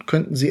machen,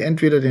 könnten sie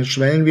entweder den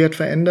Schwellenwert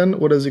verändern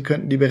oder sie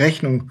könnten die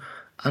Berechnung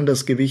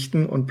anders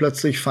gewichten und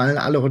plötzlich fallen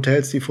alle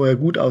Hotels, die vorher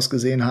gut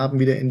ausgesehen haben,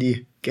 wieder in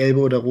die gelbe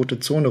oder rote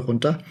Zone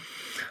runter.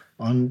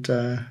 Und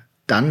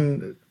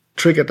dann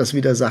triggert das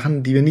wieder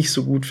Sachen, die wir nicht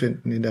so gut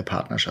finden in der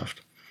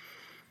Partnerschaft.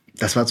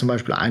 Das war zum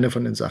Beispiel eine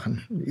von den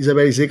Sachen.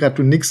 Isabel, ich sehe gerade,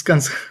 du nickst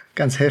ganz,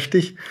 ganz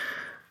heftig.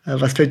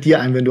 Was fällt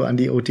dir ein, wenn du an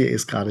die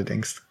OTAs gerade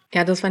denkst?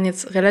 Ja, das waren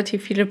jetzt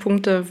relativ viele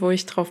Punkte, wo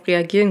ich drauf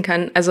reagieren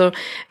kann. Also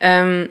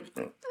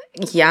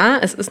ja,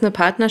 es ist eine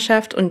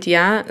Partnerschaft und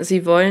ja,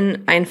 sie wollen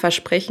ein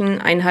Versprechen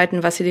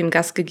einhalten, was sie dem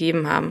Gast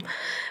gegeben haben.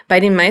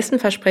 Bei den meisten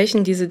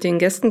Versprechen, die sie den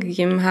Gästen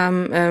gegeben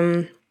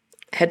haben,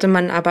 hätte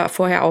man aber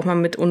vorher auch mal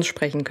mit uns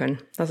sprechen können.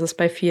 Das ist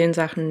bei vielen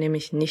Sachen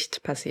nämlich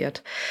nicht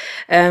passiert.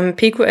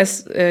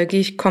 PQS gehe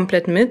ich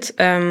komplett mit.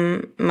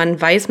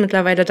 Man weiß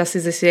mittlerweile, dass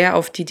sie sich sehr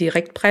auf die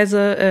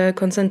Direktpreise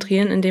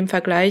konzentrieren in dem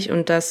Vergleich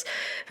und dass,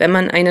 wenn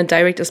man eine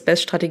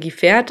Direct-is-Best-Strategie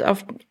fährt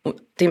auf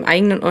dem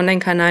eigenen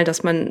Online-Kanal,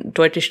 dass man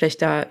deutlich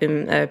schlechter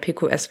im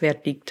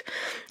PQS-Wert liegt.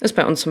 Ist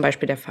bei uns zum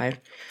Beispiel der Fall.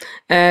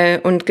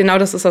 Und genau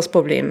das ist das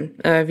Problem,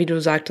 wie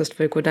du sagtest,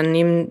 Wilko. Dann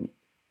nehmen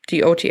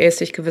die OTAs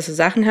sich gewisse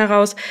Sachen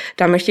heraus.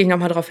 Da möchte ich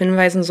nochmal darauf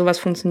hinweisen, sowas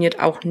funktioniert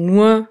auch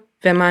nur,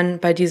 wenn man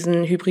bei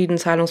diesen hybriden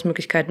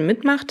Zahlungsmöglichkeiten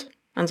mitmacht.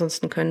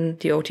 Ansonsten können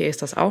die OTAs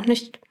das auch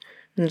nicht.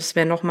 Und das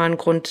wäre nochmal ein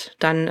Grund,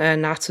 dann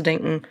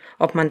nachzudenken,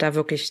 ob man da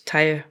wirklich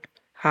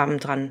teilhaben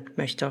dran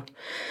möchte.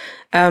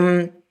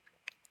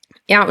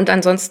 Ja, und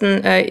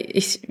ansonsten,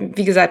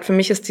 wie gesagt, für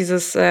mich ist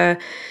dieses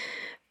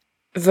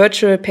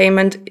Virtual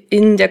Payment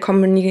in der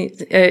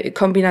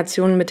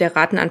Kombination mit der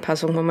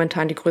Ratenanpassung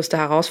momentan die größte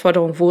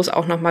Herausforderung, wo es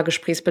auch nochmal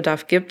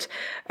Gesprächsbedarf gibt.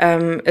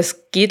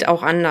 Es geht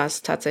auch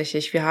anders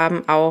tatsächlich. Wir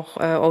haben auch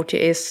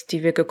OTAs,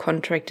 die wir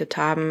gecontractet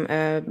haben,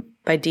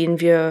 bei denen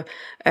wir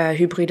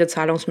hybride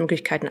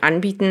Zahlungsmöglichkeiten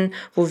anbieten,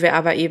 wo wir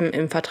aber eben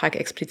im Vertrag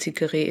explizit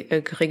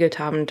geregelt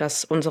haben,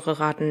 dass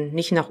unsere Raten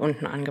nicht nach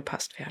unten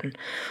angepasst werden.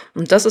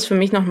 Und das ist für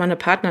mich nochmal eine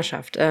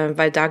Partnerschaft,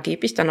 weil da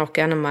gebe ich dann auch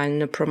gerne mal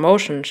eine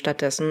Promotion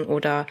stattdessen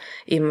oder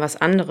eben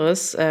was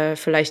anderes,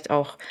 vielleicht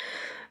auch,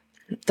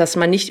 dass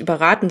man nicht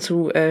über Raten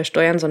zu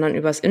steuern, sondern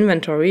übers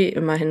Inventory.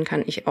 Immerhin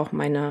kann ich auch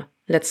meine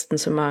letzten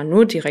Zimmer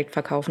nur direkt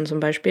verkaufen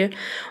zum Beispiel.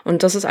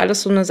 Und das ist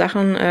alles so eine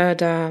Sache,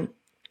 da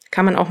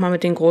kann man auch mal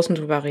mit den Großen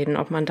drüber reden,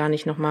 ob man da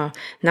nicht nochmal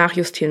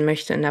nachjustieren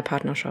möchte in der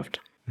Partnerschaft.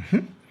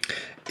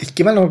 Ich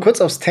gehe mal noch kurz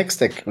aufs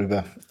Tech-Stack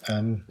rüber.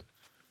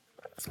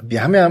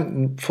 Wir haben ja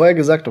vorher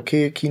gesagt,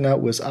 okay, China,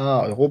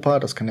 USA, Europa,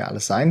 das kann ja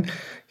alles sein.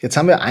 Jetzt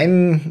haben wir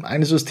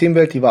eine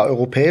Systemwelt, die war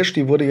europäisch,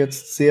 die wurde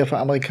jetzt sehr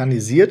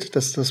veramerikanisiert.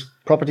 Das ist das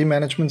Property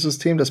Management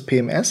System, das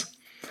PMS.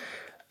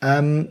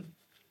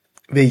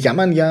 Wir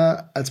jammern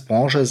ja als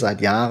Branche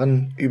seit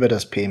Jahren über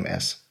das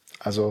PMS.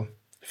 Also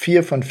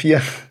 4 von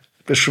 4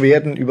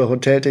 Beschwerden über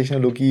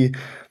Hoteltechnologie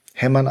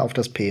hämmern auf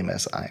das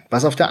PMS ein.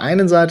 Was auf der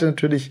einen Seite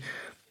natürlich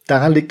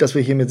daran liegt, dass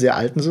wir hier mit sehr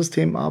alten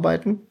Systemen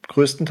arbeiten,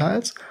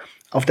 größtenteils.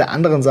 Auf der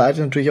anderen Seite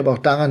natürlich aber auch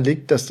daran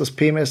liegt, dass das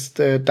PMS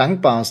der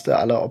dankbarste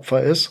aller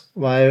Opfer ist,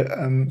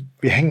 weil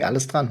wir hängen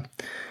alles dran.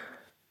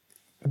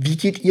 Wie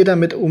geht ihr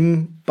damit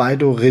um bei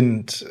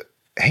Dorint?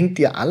 Hängt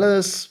ihr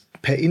alles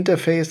per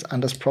Interface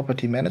an das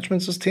Property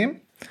Management System?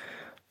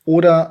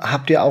 Oder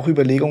habt ihr auch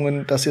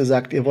Überlegungen, dass ihr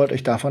sagt, ihr wollt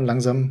euch davon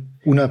langsam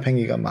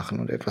unabhängiger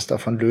machen und etwas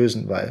davon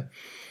lösen? Weil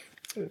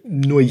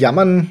nur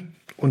jammern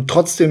und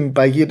trotzdem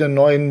bei jeder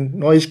neuen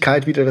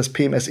Neuigkeit wieder das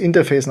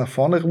PMS-Interface nach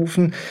vorne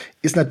rufen,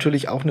 ist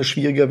natürlich auch ein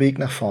schwieriger Weg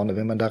nach vorne,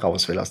 wenn man da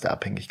raus will aus der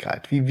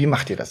Abhängigkeit. Wie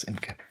macht ihr das,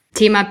 Imke?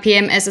 Thema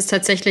PMS ist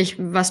tatsächlich,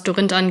 was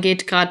Dorint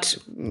angeht, gerade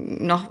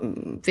noch,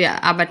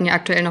 wir arbeiten ja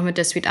aktuell noch mit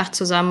der Suite 8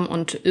 zusammen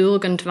und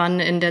irgendwann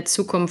in der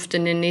Zukunft,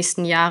 in den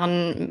nächsten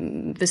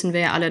Jahren, wissen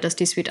wir ja alle, dass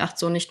die Suite 8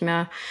 so nicht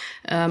mehr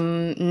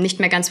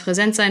ganz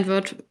präsent sein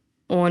wird.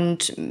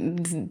 Und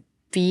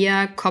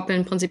wir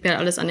koppeln prinzipiell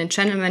alles an den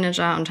Channel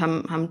Manager und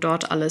haben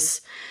dort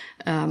alles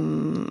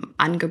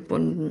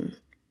angebunden.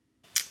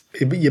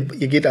 Ihr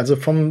geht also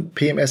vom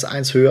PMS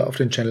 1 höher auf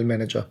den Channel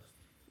Manager.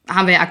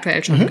 Haben wir ja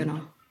aktuell schon,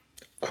 genau.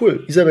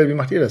 Cool. Isabel, wie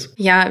macht ihr das?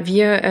 Ja,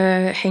 wir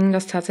hängen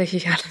das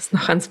tatsächlich alles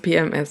noch ans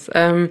PMS.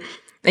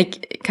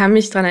 Ich kann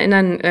mich dran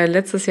erinnern,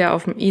 letztes Jahr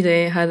auf dem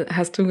E-Day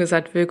hast du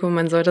gesagt, Wilko,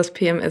 man soll das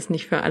PMS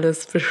nicht für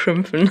alles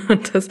beschimpfen.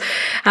 Und das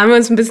haben wir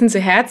uns ein bisschen zu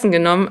Herzen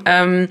genommen.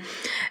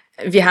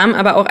 Wir haben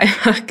aber auch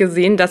einfach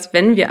gesehen, dass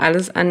wenn wir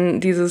alles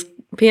an dieses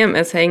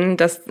PMS hängen,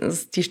 dass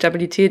es die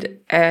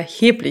Stabilität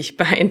erheblich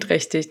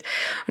beeinträchtigt.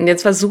 Und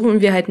jetzt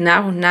versuchen wir halt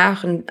nach und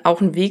nach auch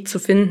einen Weg zu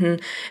finden,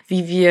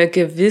 wie wir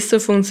gewisse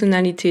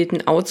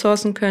Funktionalitäten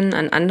outsourcen können,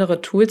 an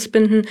andere Tools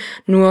binden.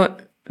 Nur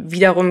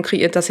wiederum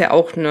kreiert das ja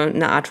auch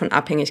eine Art von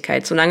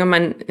Abhängigkeit. Solange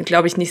man,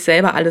 glaube ich, nicht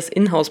selber alles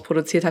in-house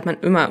produziert, hat man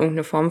immer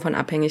irgendeine Form von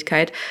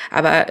Abhängigkeit.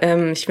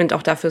 Aber ich finde,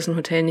 auch dafür ist ein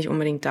Hotel nicht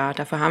unbedingt da.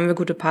 Dafür haben wir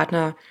gute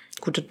Partner,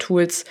 gute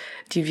Tools,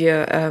 die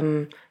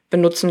wir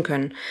benutzen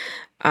können.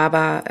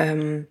 Aber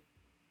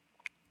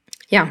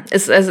ja,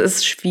 es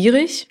ist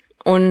schwierig.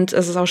 Und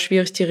es ist auch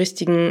schwierig, die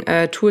richtigen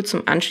Tools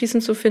zum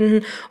Anschließen zu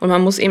finden. Und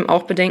man muss eben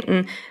auch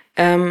bedenken,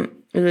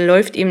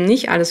 läuft eben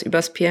nicht alles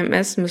übers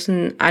PMS,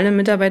 müssen alle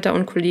Mitarbeiter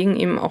und Kollegen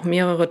eben auch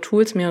mehrere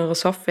Tools, mehrere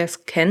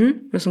Softwares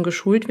kennen, müssen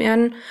geschult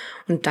werden.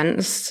 Und dann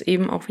ist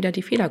eben auch wieder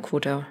die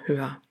Fehlerquote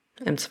höher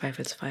im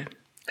Zweifelsfall.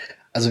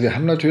 Also wir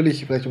haben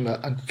natürlich, vielleicht um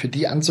für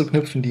die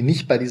anzuknüpfen, die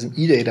nicht bei diesem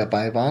E-Day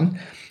dabei waren,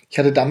 ich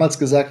hatte damals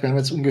gesagt, wir haben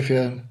jetzt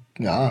ungefähr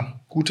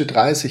gute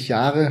 30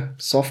 Jahre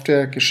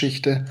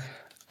Softwaregeschichte,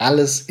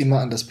 alles immer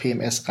an das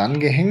PMS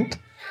rangehängt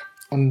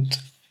und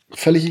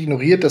völlig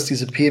ignoriert, dass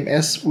diese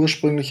PMS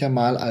ursprünglich ja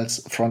mal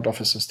als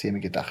Front-Office-Systeme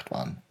gedacht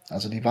waren.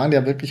 Also die waren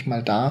ja wirklich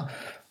mal da,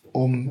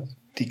 um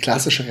die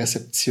klassische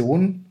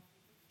Rezeption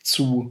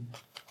zu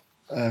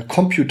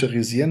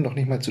computerisieren, noch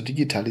nicht mal zu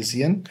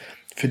digitalisieren,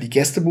 für die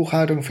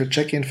Gästebuchhaltung, für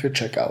Check-in, für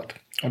Check-out.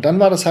 Und dann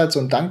war das halt so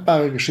eine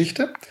dankbare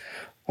Geschichte.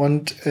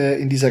 Und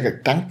in dieser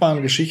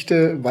dankbaren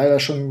Geschichte, weil da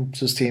schon ein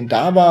System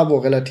da war, wo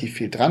relativ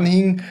viel dran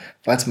hing,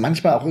 weil es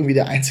manchmal auch irgendwie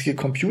der einzige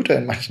Computer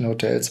in manchen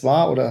Hotels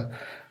war oder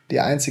die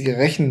einzige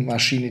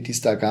Rechenmaschine, die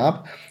es da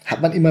gab, hat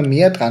man immer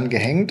mehr dran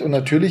gehängt. Und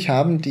natürlich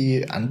haben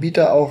die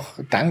Anbieter auch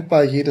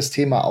dankbar jedes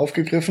Thema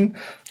aufgegriffen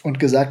und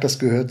gesagt, das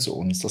gehört zu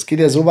uns. Das geht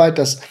ja so weit,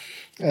 dass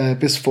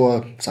bis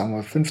vor, sagen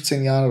wir,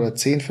 15 Jahren oder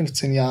 10,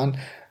 15 Jahren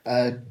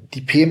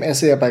die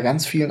PMS ja bei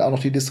ganz vielen auch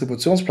noch die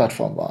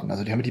Distributionsplattform waren.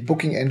 Also die haben die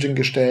Booking Engine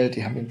gestellt,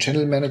 die haben den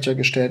Channel Manager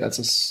gestellt, als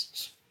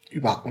es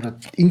oder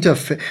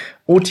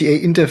OTA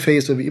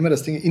Interface oder wie immer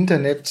das Ding,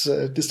 Internet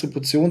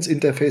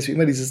Distributionsinterface, wie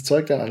immer dieses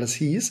Zeug dann alles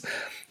hieß.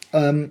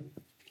 Und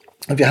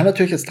wir haben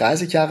natürlich jetzt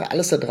 30 Jahre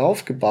alles da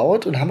drauf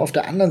gebaut und haben auf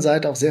der anderen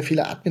Seite auch sehr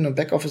viele Admin- und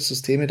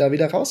Backoffice-Systeme da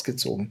wieder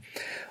rausgezogen.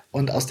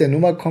 Und aus der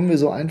Nummer kommen wir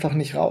so einfach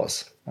nicht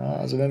raus. Ja,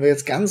 also wenn wir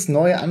jetzt ganz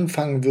neu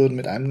anfangen würden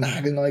mit einem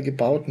nagelneu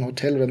gebauten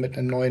Hotel oder mit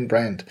einem neuen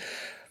Brand,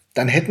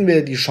 dann hätten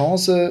wir die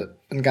Chance,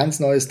 ein ganz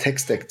neues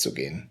Tech-Stack zu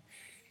gehen.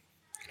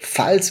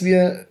 Falls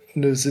wir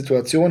eine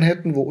Situation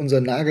hätten, wo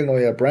unser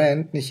nagelneuer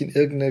Brand nicht in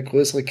irgendeine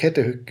größere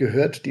Kette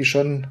gehört, die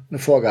schon eine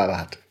Vorgabe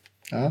hat.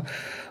 Ja?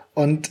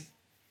 Und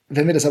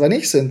wenn wir das aber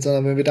nicht sind,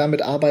 sondern wenn wir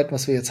damit arbeiten,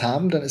 was wir jetzt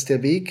haben, dann ist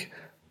der Weg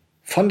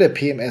von der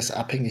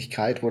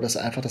PMS-Abhängigkeit, wo das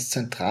einfach das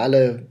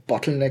zentrale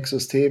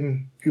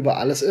Bottleneck-System über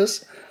alles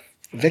ist,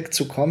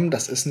 wegzukommen,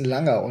 das ist ein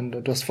langer. Und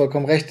du hast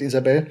vollkommen recht,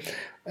 Isabel.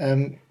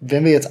 Wenn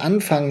wir jetzt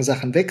anfangen,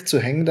 Sachen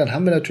wegzuhängen, dann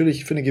haben wir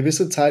natürlich für eine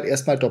gewisse Zeit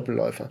erstmal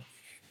Doppelläufer.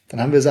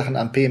 Dann haben wir Sachen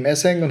am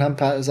PMS hängen und haben ein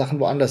paar Sachen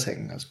woanders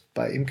hängen. Also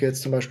bei Imke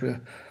jetzt zum Beispiel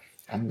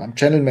am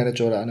Channel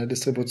Manager oder an der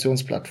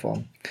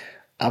Distributionsplattform.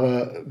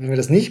 Aber wenn wir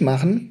das nicht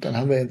machen, dann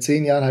haben wir in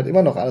 10 Jahren halt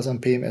immer noch alles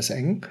am PMS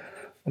hängen.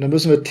 Und dann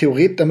müssen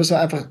wir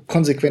einfach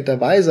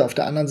konsequenterweise auf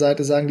der anderen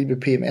Seite sagen, liebe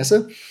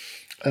PMSe,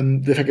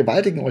 wir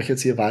vergewaltigen euch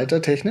jetzt hier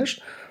weiter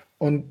technisch.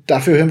 Und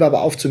dafür hören wir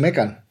aber auf zu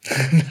meckern.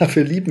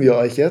 Dafür lieben wir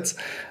euch jetzt,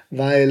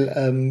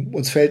 weil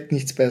uns fällt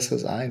nichts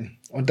Besseres ein.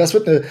 Und das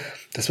wird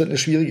eine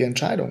schwierige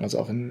Entscheidung. Also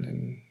auch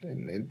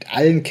in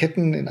allen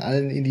Ketten, in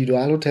allen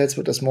Individualhotels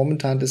wird das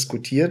momentan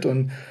diskutiert.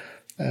 Und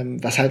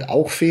was halt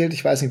auch fehlt,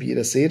 ich weiß nicht, wie ihr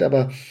das seht,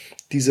 aber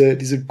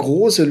diese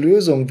große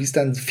Lösung, wie es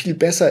dann viel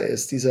besser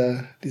ist,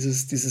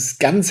 dieses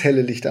ganz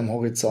helle Licht am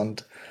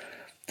Horizont,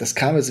 das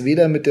kam jetzt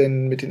weder mit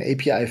den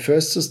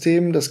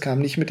API-First-Systemen, das kam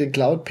nicht mit den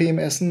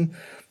Cloud-PMSen,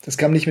 das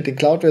kam nicht mit den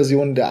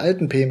Cloud-Versionen der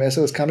alten PMS,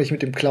 das kam nicht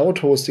mit dem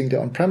Cloud-Hosting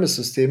der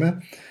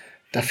On-Premise-Systeme.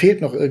 Da fehlt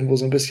noch irgendwo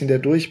so ein bisschen der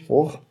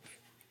Durchbruch.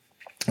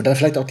 Und dann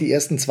vielleicht auch die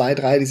ersten 2,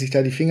 3, die sich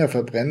da die Finger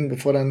verbrennen,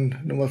 bevor dann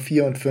Nummer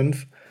 4 und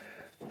 5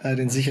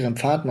 den sicheren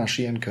Pfad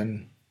marschieren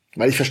können.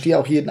 Weil ich verstehe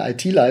auch jeden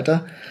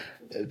IT-Leiter,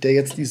 der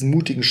jetzt diesen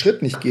mutigen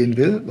Schritt nicht gehen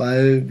will,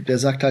 weil der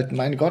sagt halt,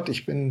 mein Gott,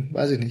 ich bin,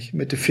 weiß ich nicht,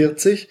 Mitte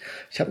 40,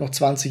 ich habe noch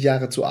 20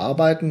 Jahre zu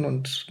arbeiten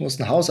und muss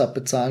ein Haus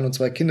abbezahlen und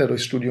 2 Kinder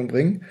durchs Studium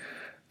bringen.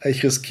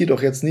 Ich riskiere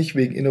doch jetzt nicht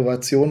wegen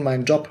Innovation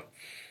meinen Job.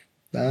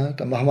 Ja,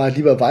 dann machen wir halt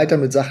lieber weiter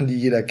mit Sachen, die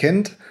jeder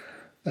kennt.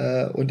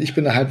 Und ich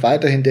bin halt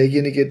weiterhin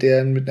derjenige,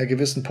 der mit einer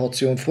gewissen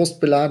Portion Frust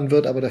beladen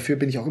wird, aber dafür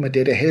bin ich auch immer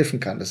der helfen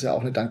kann. Das ist ja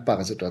auch eine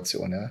dankbare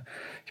Situation. Ja.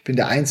 Ich bin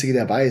der Einzige,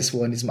 der weiß,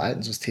 wo in diesem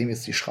alten System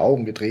jetzt die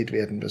Schrauben gedreht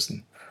werden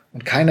müssen.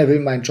 Und keiner will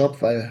meinen Job,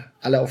 weil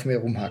alle auf mir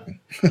rumhacken.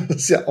 Das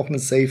ist ja auch eine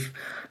safe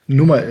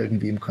Nummer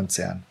irgendwie im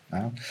Konzern.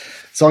 Ja.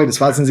 Sorry, das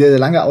war jetzt eine sehr, sehr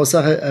lange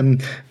Aussage.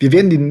 Wir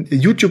werden den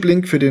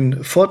YouTube-Link für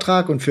den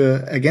Vortrag und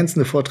für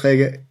ergänzende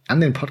Vorträge an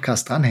den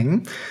Podcast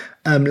dranhängen.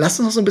 Lasst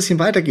uns noch so ein bisschen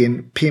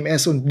weitergehen,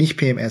 PMS und nicht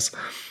PMS.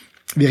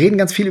 Wir reden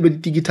ganz viel über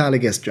die digitale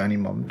Guest Journey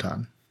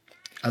momentan.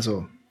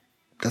 Also,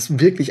 dass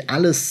wirklich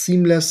alles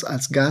seamless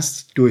als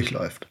Gast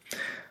durchläuft.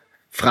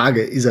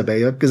 Frage, Isabel,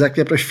 ihr habt gesagt,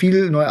 ihr habt euch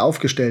viel neu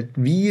aufgestellt.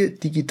 Wie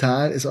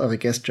digital ist eure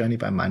Guest Journey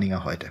beim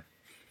Meininger heute?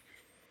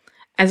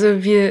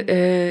 Also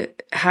wir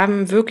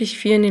haben wirklich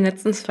viel in den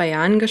letzten 2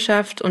 Jahren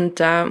geschafft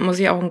und da muss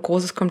ich auch ein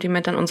großes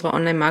Kompliment an unsere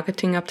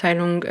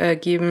Online-Marketing-Abteilung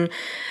geben.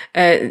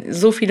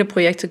 So viele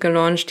Projekte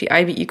gelauncht, die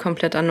IBI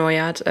komplett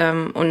erneuert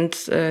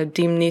und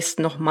demnächst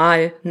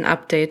nochmal ein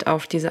Update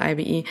auf diese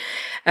IBI.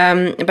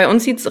 Bei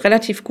uns sieht's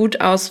relativ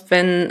gut aus,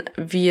 wenn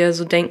wir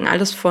so denken,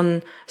 alles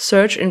von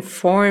Search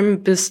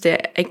Inform bis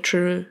der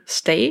Actual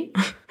Stay.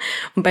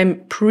 Und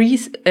beim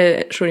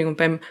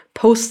beim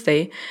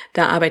Post-Stay,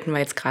 da arbeiten wir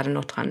jetzt gerade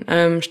noch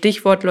dran.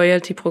 Stichwort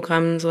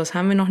Loyalty-Programm, sowas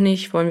haben wir noch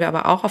nicht, wollen wir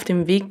aber auch auf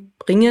den Weg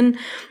bringen.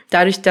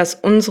 Dadurch, dass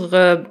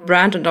unsere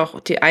Brand und auch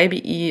die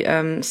IBI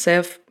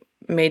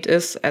self-made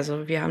ist,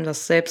 also wir haben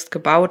das selbst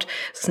gebaut,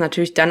 ist es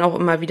natürlich dann auch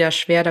immer wieder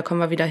schwer, da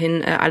kommen wir wieder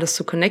hin, alles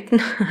zu connecten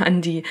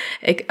an die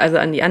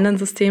anderen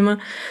Systeme.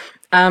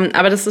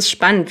 Aber das ist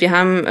spannend. Wir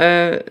haben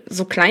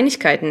so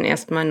Kleinigkeiten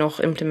erstmal noch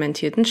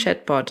implementiert, ein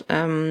Chatbot.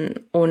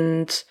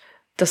 Und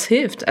das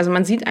hilft. Also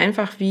man sieht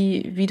einfach,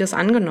 wie das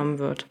angenommen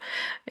wird.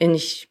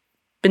 Ich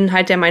bin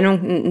halt der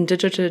Meinung, ein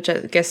Digital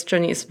Guest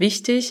Journey ist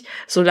wichtig,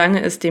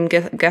 solange es dem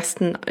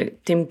Gast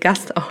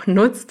auch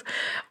nutzt.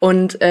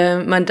 Und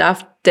man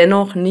darf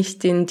dennoch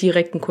nicht den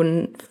direkten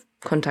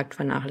Kundenkontakt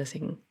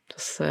vernachlässigen.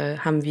 Das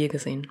haben wir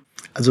gesehen.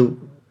 Also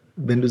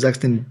wenn du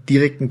sagst, den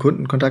direkten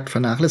Kundenkontakt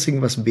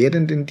vernachlässigen, was wäre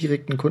denn den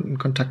direkten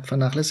Kundenkontakt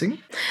vernachlässigen?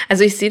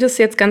 Also ich sehe das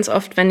jetzt ganz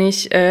oft, wenn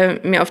ich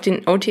mir auf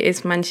den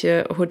OTAs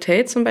manche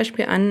Hotels zum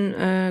Beispiel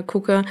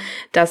angucke,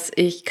 dass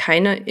ich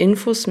keine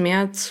Infos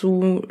mehr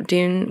zu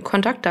den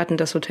Kontaktdaten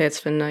des Hotels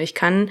finde. Ich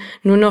kann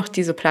nur noch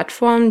diese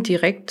Plattform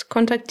direkt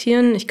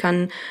kontaktieren. Ich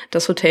kann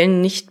das Hotel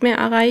nicht mehr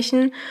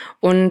erreichen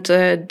und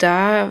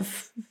da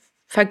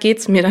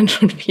vergeht's mir dann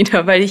schon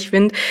wieder, weil ich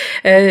finde,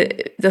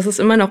 das ist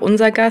immer noch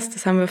unser Gast,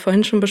 das haben wir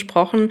vorhin schon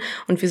besprochen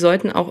und wir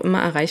sollten auch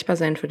immer erreichbar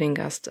sein für den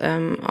Gast,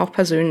 auch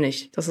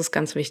persönlich, das ist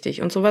ganz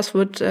wichtig und sowas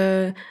wird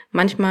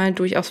manchmal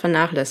durchaus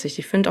vernachlässigt.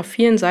 Ich finde auf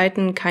vielen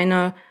Seiten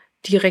keine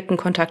direkten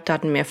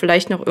Kontaktdaten mehr,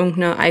 vielleicht noch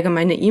irgendeine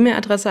allgemeine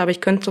E-Mail-Adresse, aber ich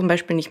könnte zum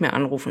Beispiel nicht mehr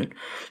anrufen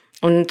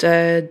und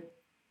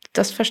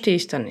das verstehe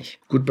ich dann nicht.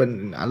 Gut,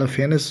 in aller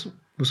Fairness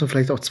muss man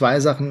vielleicht auch 2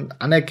 Sachen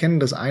anerkennen.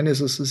 Das eine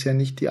ist, es ist ja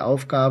nicht die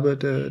Aufgabe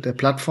der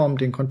Plattform,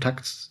 den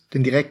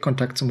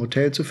Direktkontakt zum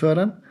Hotel zu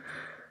fördern,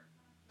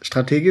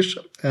 strategisch.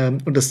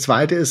 Und das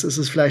zweite ist, es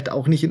ist vielleicht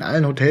auch nicht in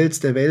allen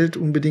Hotels der Welt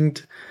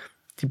unbedingt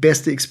die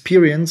beste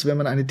Experience, wenn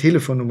man eine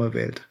Telefonnummer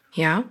wählt.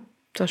 Ja,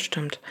 das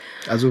stimmt.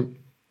 Also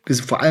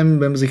vor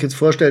allem, wenn man sich jetzt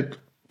vorstellt,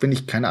 wenn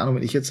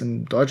ich jetzt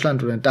in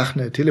Deutschland oder in Dach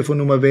eine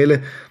Telefonnummer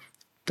wähle,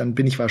 dann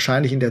bin ich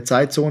wahrscheinlich in der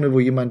Zeitzone, wo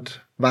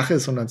jemand wach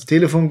ist und ans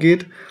Telefon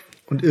geht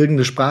und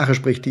irgendeine Sprache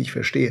spricht, die ich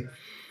verstehe.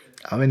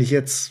 Aber wenn ich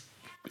jetzt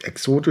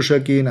exotischer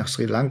gehe, nach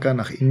Sri Lanka,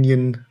 nach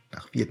Indien,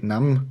 nach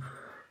Vietnam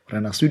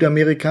oder nach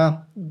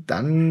Südamerika,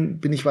 dann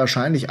bin ich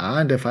wahrscheinlich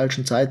A, in der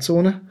falschen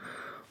Zeitzone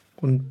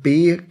und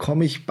B,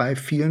 komme ich bei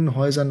vielen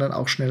Häusern dann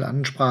auch schnell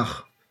an ein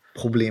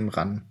Sprachproblem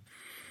ran.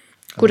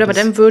 Gut, aber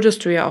dann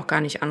würdest du ja auch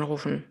gar nicht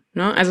anrufen,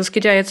 ne? Also es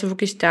geht ja jetzt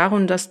wirklich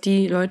darum, dass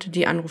die Leute,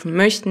 die anrufen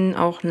möchten,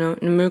 auch eine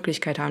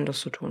Möglichkeit haben, das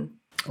zu tun.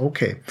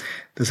 Okay,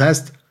 das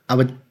heißt,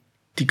 aber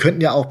die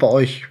könnten ja auch bei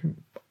euch,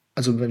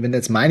 also wenn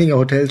jetzt Meininger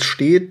Hotels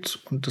steht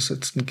und das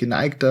jetzt ein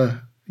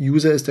geneigter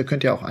User ist, der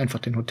könnte ja auch einfach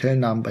den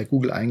Hotelnamen bei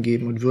Google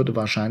eingeben und würde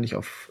wahrscheinlich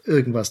auf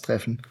irgendwas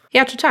treffen.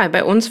 Ja, total.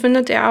 Bei uns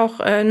findet er auch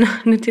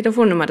eine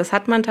Telefonnummer. Das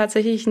hat man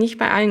tatsächlich nicht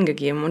bei allen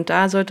gegeben. Und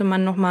da sollte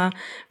man noch mal ein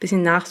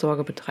bisschen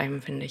Nachsorge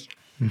betreiben, finde ich.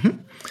 Mhm.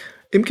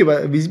 Imke,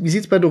 wie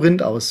sieht es bei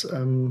Dorint aus?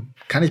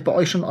 Kann ich bei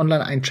euch schon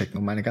online einchecken,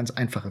 um eine ganz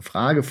einfache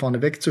Frage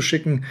vorneweg zu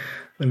schicken?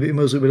 Wenn wir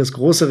immer so über das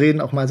Große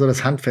reden, auch mal so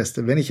das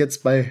Handfeste. Wenn ich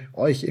jetzt bei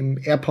euch im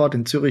Airport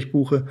in Zürich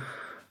buche,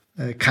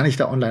 kann ich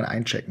da online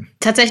einchecken?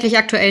 Tatsächlich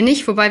aktuell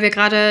nicht, wobei wir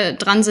gerade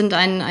dran sind,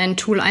 ein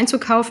Tool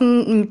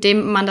einzukaufen, mit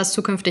dem man das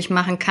zukünftig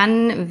machen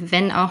kann,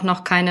 wenn auch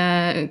noch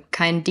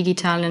keinen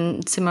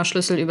digitalen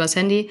Zimmerschlüssel übers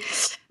Handy.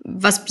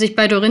 Was sich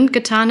bei Dorint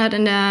getan hat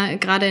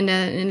gerade in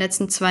den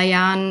letzten 2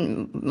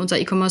 Jahren, unser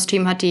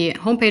E-Commerce-Team hat die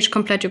Homepage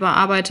komplett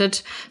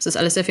überarbeitet. Es ist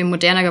alles sehr viel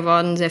moderner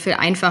geworden, sehr viel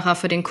einfacher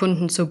für den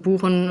Kunden zu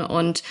buchen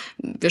und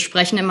wir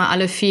sprechen immer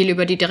alle viel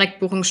über die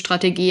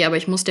Direktbuchungsstrategie, aber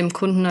ich muss dem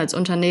Kunden als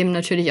Unternehmen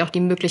natürlich auch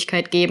die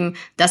Möglichkeit geben,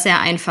 dass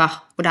er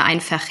einfach oder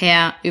ein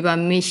Verkehr über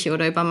mich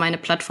oder über meine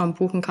Plattform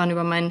buchen kann,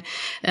 über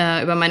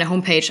meine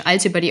Homepage,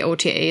 als über die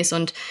OTAs.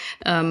 Und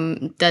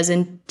da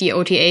sind die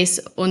OTAs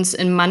uns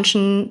in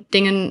manchen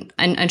Dingen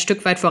ein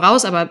Stück weit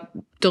voraus, aber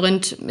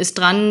Dorint ist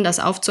dran, das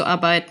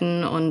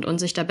aufzuarbeiten und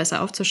sich da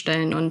besser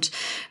aufzustellen. Und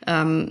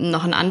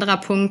noch ein anderer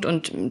Punkt,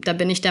 und da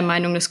bin ich der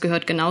Meinung, das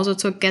gehört genauso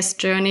zur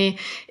Guest Journey,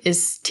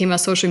 ist Thema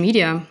Social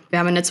Media. Wir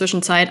haben in der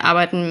Zwischenzeit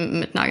arbeiten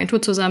mit einer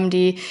Agentur zusammen,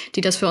 die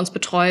das für uns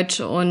betreut,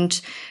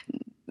 und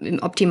im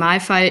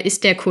Optimalfall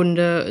ist der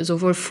Kunde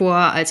sowohl vor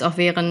als auch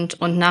während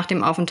und nach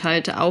dem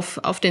Aufenthalt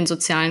auf den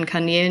sozialen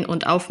Kanälen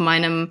und auf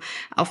meinem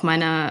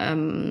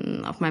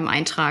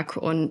Eintrag.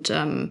 Und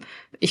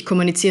ich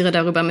kommuniziere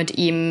darüber mit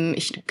ihm.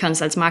 Ich kann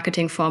es als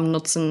Marketingform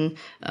nutzen.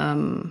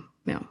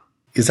 Ja.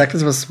 Ihr sagt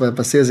jetzt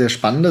was sehr, sehr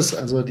Spannendes.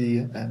 Also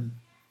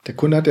der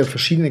Kunde hat ja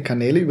verschiedene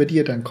Kanäle, über die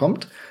er dann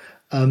kommt.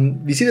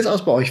 Wie sieht es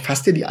aus bei euch?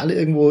 Fasst ihr die alle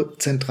irgendwo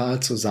zentral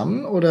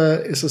zusammen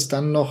oder ist es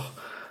dann noch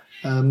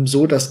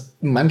so, dass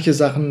manche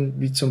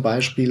Sachen wie zum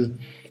Beispiel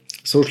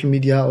Social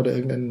Media oder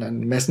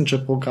irgendein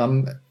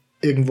Messenger-Programm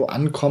irgendwo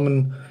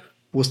ankommen,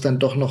 wo es dann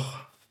doch noch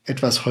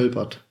etwas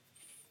holpert?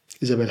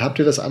 Isabel, habt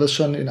ihr das alles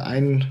schon in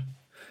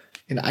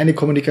eine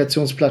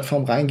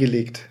Kommunikationsplattform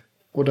reingelegt?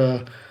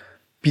 Oder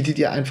bietet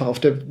ihr einfach auf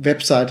der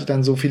Webseite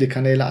dann so viele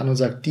Kanäle an und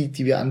sagt,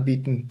 die wir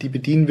anbieten, die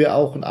bedienen wir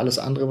auch, und alles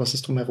andere, was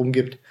es drumherum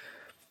gibt,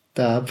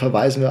 da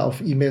verweisen wir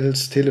auf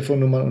E-Mails,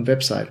 Telefonnummern und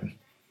Webseiten?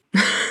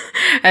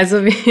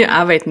 Also wir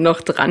arbeiten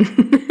noch dran.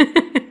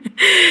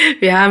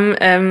 Wir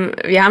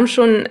haben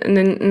schon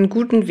einen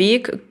guten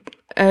Weg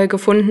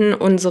gefunden,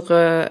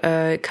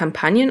 unsere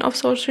Kampagnen auf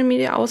Social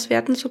Media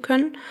auswerten zu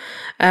können.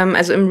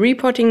 Also im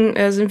Reporting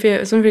sind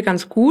wir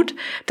ganz gut.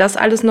 Das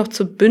alles noch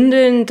zu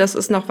bündeln, das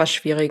ist noch was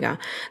schwieriger.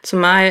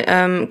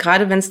 Zumal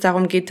gerade wenn es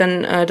darum geht,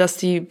 dann, dass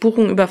die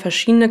Buchungen über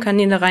verschiedene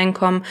Kanäle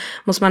reinkommen,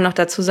 muss man noch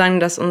dazu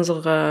sagen, dass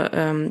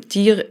unser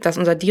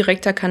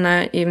direkter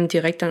Kanal eben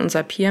direkt an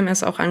unser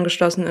PMS auch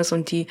angeschlossen ist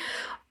und die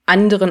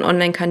anderen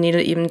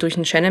Online-Kanäle eben durch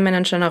einen Channel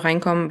Manager noch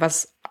reinkommen,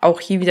 was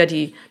auch hier wieder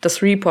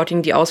das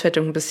Reporting, die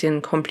Auswertung ein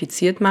bisschen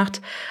kompliziert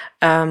macht.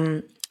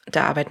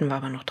 Da arbeiten wir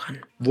aber noch dran.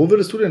 Wo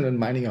würdest du denn ein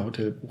Meininger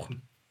Hotel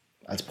buchen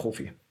als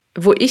Profi?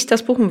 Wo ich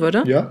das buchen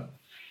würde? Ja.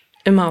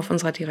 Immer auf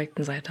unserer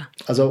direkten Seite.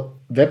 Also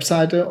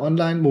Webseite,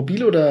 online,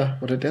 mobil oder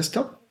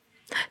Desktop?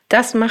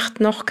 Das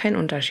macht noch keinen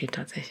Unterschied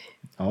tatsächlich.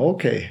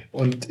 Okay.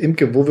 Und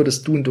Imke, wo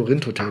würdest du ein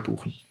Dorint-Hotel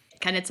buchen? Ich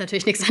kann jetzt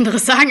natürlich nichts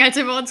anderes sagen als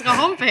über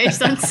unsere Homepage,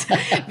 sonst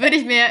würde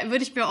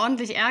ich mir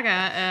ordentlich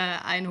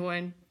Ärger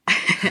einholen.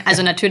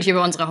 Also natürlich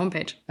über unsere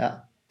Homepage.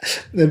 Ja.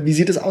 Wie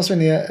sieht es aus,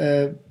 wenn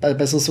ihr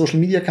bei so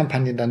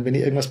Social-Media-Kampagnen dann, wenn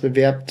ihr irgendwas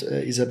bewerbt,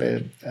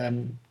 Isabel,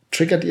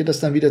 triggert ihr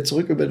das dann wieder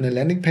zurück über eine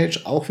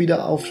Landingpage, auch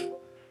wieder auf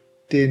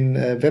den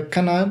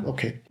Webkanal?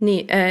 Okay.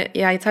 Nee,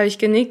 jetzt habe ich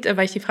genickt,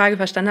 weil ich die Frage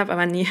verstanden habe,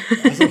 aber nee,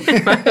 also.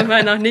 Machen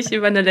wir noch nicht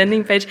über eine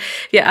Landingpage.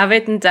 Wir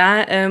arbeiten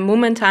da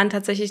momentan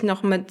tatsächlich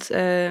noch mit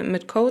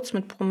Codes,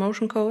 mit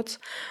Promotion-Codes,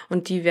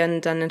 und die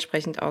werden dann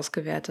entsprechend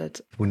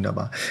ausgewertet.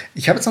 Wunderbar.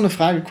 Ich habe jetzt noch eine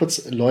Frage,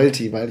 kurz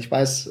Loyalty, weil ich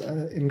weiß,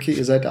 Imke,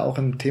 ihr seid ja auch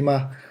im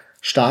Thema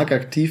stark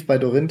aktiv bei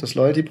Dorint, das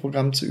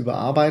Loyalty-Programm zu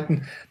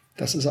überarbeiten.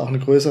 Das ist auch ein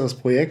größeres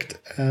Projekt.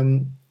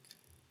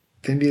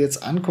 Wenn wir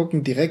jetzt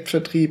angucken,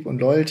 Direktvertrieb und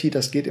Loyalty,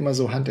 das geht immer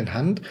so Hand in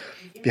Hand.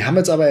 Wir haben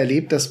jetzt aber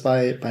erlebt, dass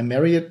bei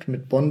Marriott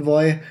mit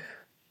Bonvoy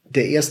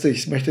der erste,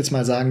 ich möchte jetzt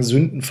mal sagen,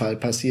 Sündenfall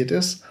passiert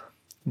ist,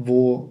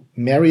 wo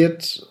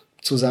Marriott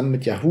zusammen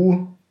mit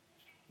Yahoo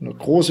eine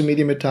große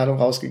Medienmitteilung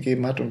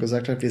rausgegeben hat und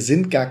gesagt hat, wir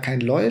sind gar kein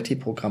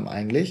Loyalty-Programm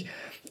eigentlich,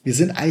 wir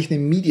sind eigentlich eine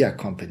Media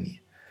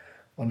Company.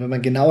 Und wenn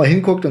man genauer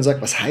hinguckt und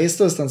sagt, was heißt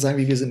das, dann sagen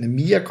wir sind eine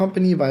Media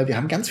Company, weil wir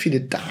haben ganz viele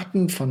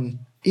Daten von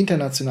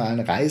internationalen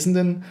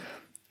Reisenden.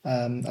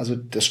 Also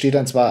das steht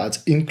dann zwar als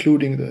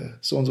including the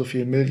so und so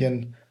viel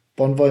Million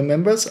Bonvoy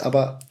Members,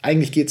 aber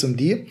eigentlich geht es um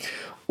die.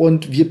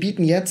 Und wir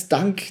bieten jetzt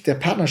dank der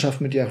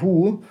Partnerschaft mit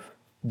Yahoo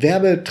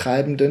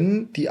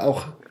Werbetreibenden, die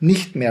auch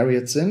nicht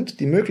Marriott sind,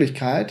 die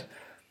Möglichkeit,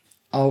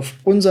 auf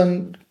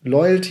unseren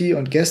Loyalty-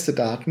 und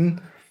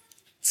Gästedaten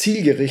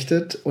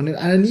zielgerichtet und in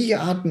einer nie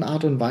geahnten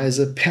Art und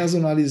Weise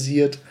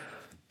personalisiert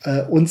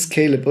und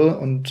scalable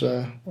und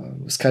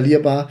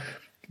skalierbar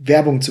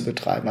Werbung zu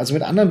betreiben. Also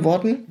mit anderen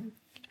Worten,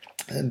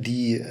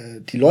 die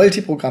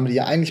Loyalty-Programme, die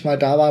ja eigentlich mal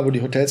da waren, wo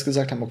die Hotels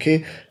gesagt haben,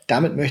 okay,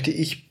 damit möchte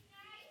ich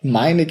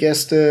meine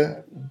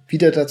Gäste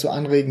wieder dazu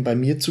anregen, bei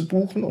mir zu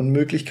buchen und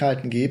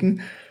Möglichkeiten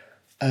geben.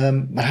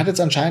 Man hat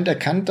jetzt anscheinend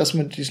erkannt, dass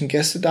man mit diesen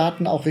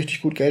Gästedaten auch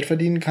richtig gut Geld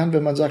verdienen kann,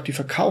 wenn man sagt, die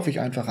verkaufe ich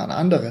einfach an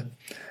andere.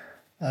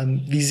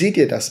 Wie seht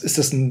ihr das? Ist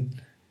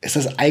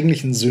das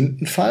eigentlich ein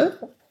Sündenfall?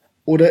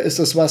 Oder ist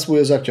das was, wo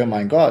ihr sagt, ja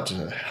mein Gott,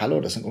 hallo,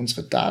 das sind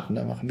unsere Daten,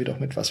 da machen wir doch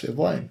mit, was wir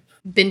wollen?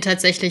 Bin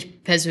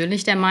tatsächlich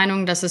persönlich der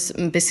Meinung, dass es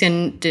ein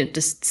bisschen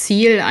das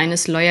Ziel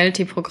eines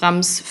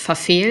Loyalty-Programms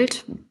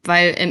verfehlt,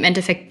 weil im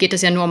Endeffekt geht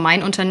es ja nur um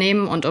mein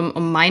Unternehmen und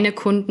um meine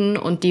Kunden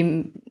und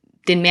den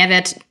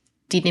Mehrwert,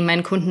 die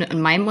meine Kunden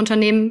in meinem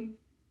Unternehmen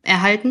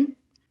erhalten.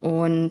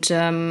 Und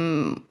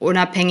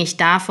unabhängig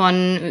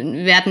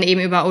davon, wir hatten eben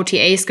über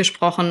OTAs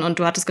gesprochen und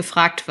du hattest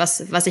gefragt,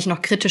 was ich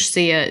noch kritisch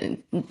sehe.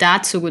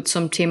 Dazu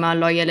zum Thema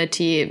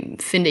Loyalty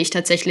finde ich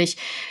tatsächlich,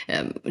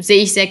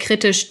 sehe ich sehr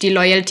kritisch die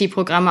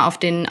Loyalty-Programme auf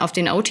den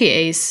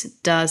OTAs,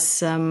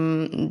 dass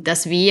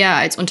wir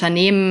als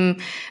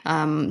Unternehmen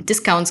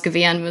Discounts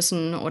gewähren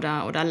müssen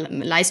oder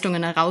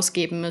Leistungen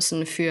herausgeben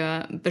müssen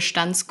für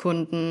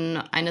Bestandskunden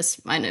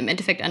im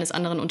Endeffekt eines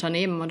anderen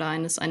Unternehmen oder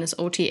eines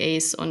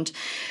OTAs. Und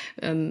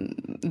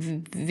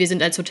wir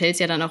sind als Hotels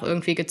ja dann auch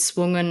irgendwie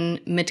gezwungen,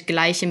 mit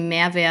gleichem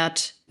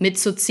Mehrwert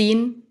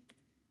mitzuziehen,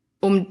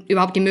 um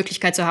überhaupt die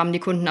Möglichkeit zu haben, die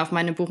Kunden auf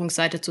meine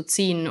Buchungsseite zu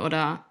ziehen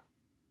oder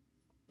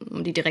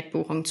um die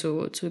Direktbuchung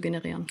zu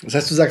generieren. Das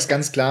heißt, du sagst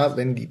ganz klar,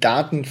 wenn die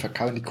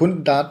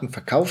Kundendaten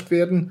verkauft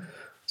werden,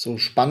 so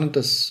spannend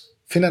das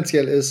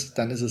finanziell ist,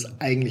 dann ist es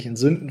eigentlich ein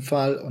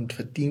Sündenfall und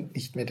verdient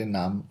nicht mehr den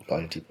Namen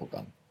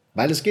Loyalty-Programm.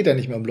 Weil es geht ja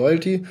nicht mehr um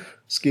Loyalty,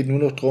 es geht nur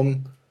noch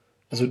darum,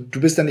 also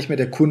du bist dann nicht mehr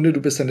der Kunde,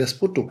 du bist dann das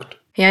Produkt.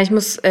 Ja, ich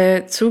muss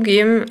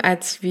zugeben,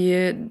 als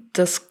wir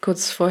das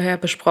kurz vorher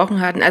besprochen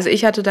hatten, also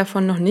ich hatte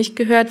davon noch nicht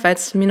gehört, weil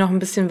es mir noch ein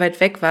bisschen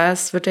weit weg war.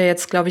 Es wird ja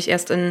jetzt, glaube ich,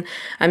 erst in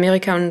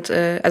Amerika und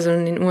also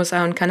in den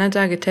USA und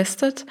Kanada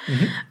getestet.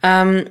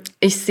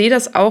 Ich sehe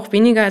das auch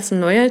weniger als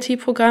ein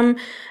Loyalty-Programm,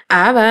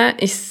 aber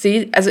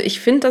ich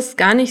finde das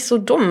gar nicht so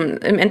dumm.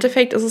 Im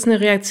Endeffekt ist es eine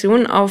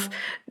Reaktion auf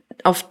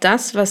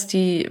das, was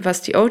die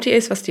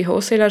OTAs, was die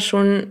Wholesaler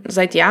schon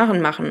seit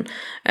Jahren machen.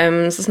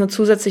 Es ist eine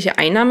zusätzliche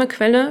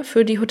Einnahmequelle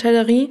für die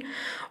Hotellerie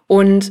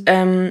und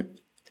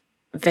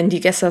wenn die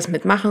Gäste das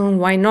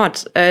mitmachen, why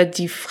not?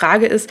 Die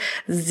Frage ist,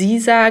 Sie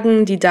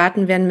sagen, die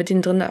Daten werden mit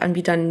den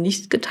Drittanbietern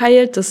nicht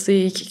geteilt. Das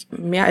sehe ich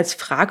mehr als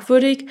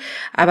fragwürdig.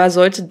 Aber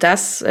sollte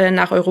das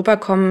nach Europa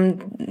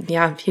kommen,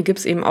 ja, hier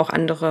gibt's eben auch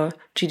andere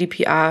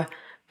GDPR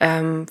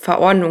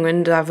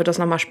Verordnungen, da wird das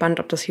nochmal spannend,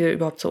 ob das hier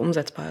überhaupt so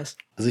umsetzbar ist.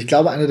 Also ich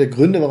glaube, einer der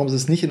Gründe, warum sie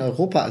es nicht in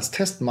Europa als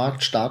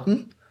Testmarkt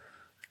starten,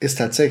 ist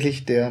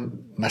tatsächlich der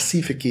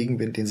massive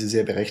Gegenwind, den sie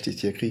sehr berechtigt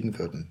hier kriegen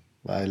würden.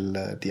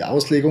 Weil die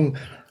Auslegung,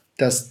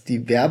 dass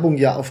die Werbung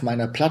ja auf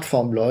meiner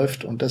Plattform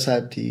läuft und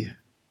deshalb die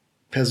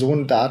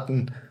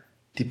Personendaten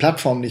die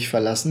Plattform nicht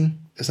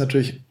verlassen, ist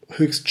natürlich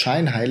höchst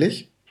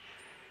scheinheilig.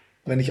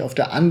 Wenn ich auf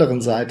der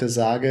anderen Seite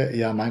sage,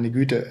 ja, meine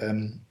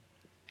Güte,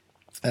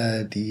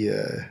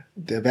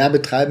 der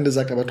Werbetreibende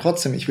sagt aber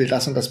trotzdem, ich will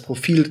das und das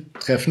Profil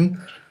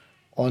treffen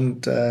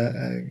und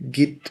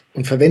geht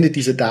und verwendet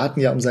diese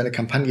Daten ja, um seine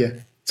Kampagne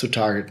zu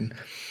targeten.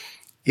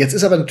 Jetzt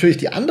ist aber natürlich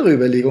die andere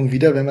Überlegung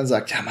wieder, wenn man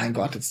sagt, ja mein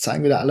Gott, jetzt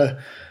zeigen wir da alle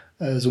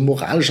so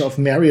moralisch auf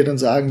Marriott und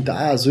sagen,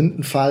 da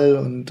Sündenfall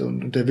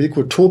und der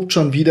Wilko tobt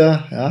schon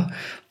wieder, ja,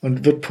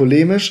 und wird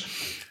polemisch.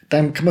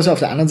 Dann kann man auf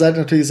der anderen Seite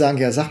natürlich sagen,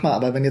 ja sag mal,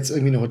 aber wenn jetzt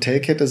irgendwie eine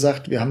Hotelkette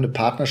sagt, wir haben eine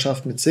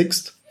Partnerschaft mit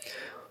Sixt,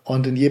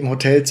 und in jedem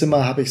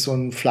Hotelzimmer habe ich so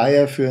einen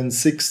Flyer für einen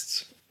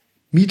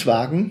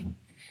Sixt-Mietwagen.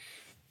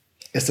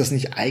 Ist das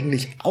nicht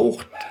eigentlich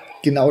auch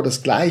genau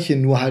das Gleiche,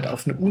 nur halt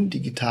auf eine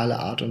undigitale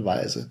Art und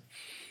Weise?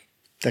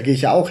 Da gehe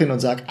ich ja auch hin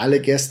und sage, alle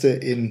Gäste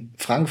in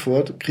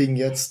Frankfurt kriegen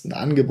jetzt ein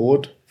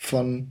Angebot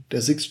von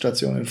der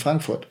Sixt-Station in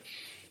Frankfurt.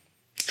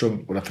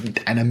 Oder von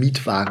einer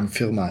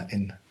Mietwagenfirma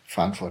in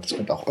Frankfurt. Das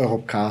könnte auch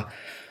Europcar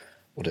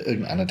oder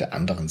irgendeiner der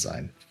anderen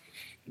sein.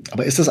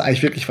 Aber ist das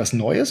eigentlich wirklich was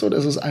Neues oder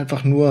ist es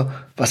einfach nur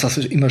was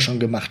wir immer schon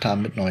gemacht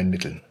haben mit neuen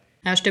Mitteln?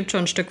 Ja, stimmt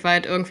schon ein Stück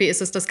weit. Irgendwie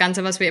ist es das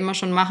Ganze, was wir immer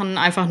schon machen,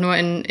 einfach nur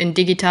in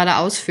digitaler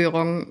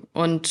Ausführung.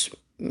 Und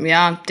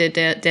ja,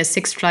 der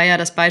Six Flyer,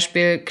 das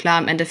Beispiel, klar,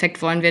 im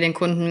Endeffekt wollen wir den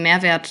Kunden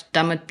Mehrwert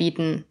damit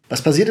bieten.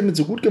 Was passiert denn mit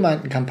so gut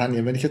gemeinten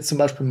Kampagnen? Wenn ich jetzt zum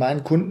Beispiel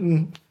meinen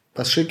Kunden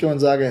was schicke und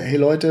sage, hey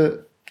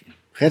Leute,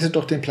 rettet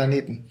doch den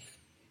Planeten.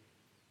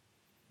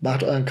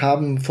 Macht euren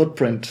Carbon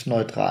Footprint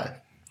neutral.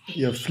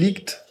 Ihr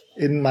fliegt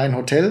in mein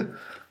Hotel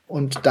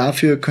und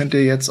dafür könnt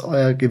ihr jetzt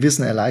euer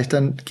Gewissen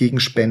erleichtern gegen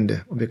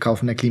Spende und wir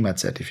kaufen da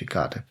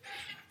Klimazertifikate.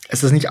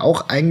 Ist das nicht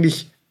auch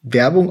eigentlich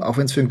Werbung, auch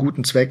wenn es für einen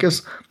guten Zweck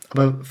ist,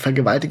 aber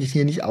vergewaltige ich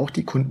hier nicht auch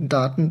die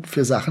Kundendaten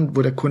für Sachen,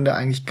 wo der Kunde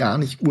eigentlich gar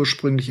nicht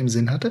ursprünglich im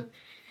Sinn hatte?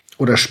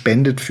 Oder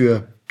spendet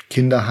für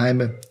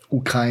Kinderheime,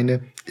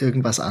 Ukraine,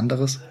 irgendwas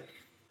anderes?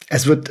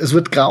 Es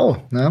wird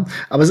grau, ne?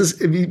 Aber es ist,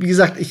 wie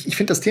gesagt, ich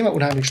finde das Thema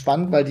unheimlich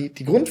spannend, weil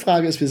die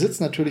Grundfrage ist, wir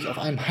sitzen natürlich auf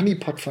einem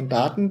Honeypot von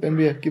Daten, wenn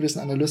wir gewissen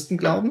Analysten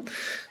glauben.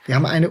 Wir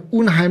haben eine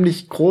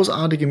unheimlich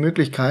großartige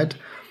Möglichkeit,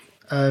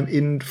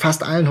 in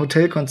fast allen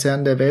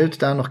Hotelkonzernen der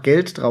Welt da noch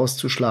Geld draus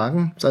zu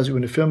schlagen, sei es über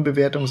eine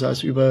Firmenbewertung, sei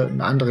es über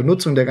eine andere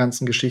Nutzung der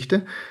ganzen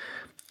Geschichte.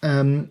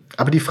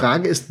 Aber die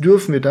Frage ist,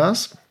 dürfen wir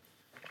das?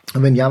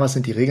 Und wenn ja, was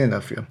sind die Regeln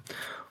dafür?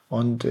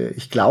 Und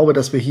ich glaube,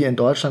 dass wir hier in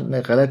Deutschland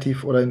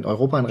in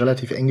Europa einen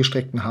relativ eng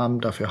gestreckten Rahmen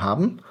dafür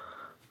haben,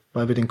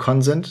 weil wir den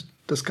Consent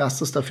des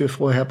Gastes dafür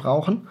vorher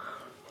brauchen.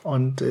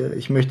 Und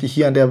ich möchte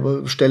hier an der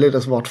Stelle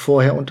das Wort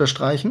vorher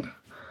unterstreichen.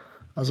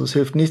 Also es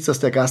hilft nichts, dass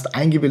der Gast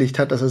eingewilligt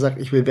hat, dass er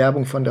sagt, ich will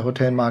Werbung von der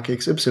Hotelmarke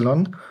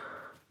XY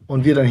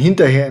und wir dann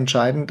hinterher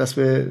entscheiden, dass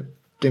wir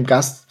dem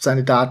Gast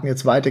seine Daten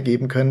jetzt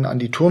weitergeben können an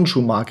die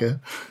Turnschuhmarke,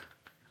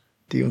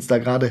 die uns da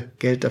gerade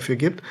Geld dafür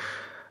gibt.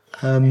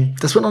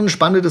 Das wird noch eine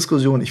spannende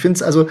Diskussion. Ich finde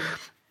es also,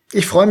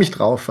 Ich freue mich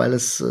drauf, weil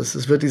es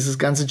wird dieses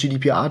ganze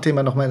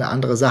GDPR-Thema nochmal eine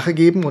andere Sache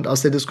geben. Und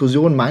aus der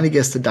Diskussion, meine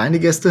Gäste, deine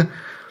Gäste,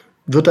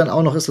 wird dann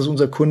auch noch, ist das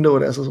unser Kunde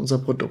oder ist das unser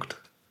Produkt?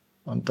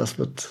 Und das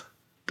wird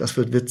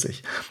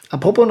witzig.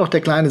 Apropos noch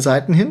der kleine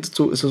Seitenhint,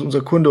 so ist es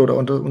unser Kunde oder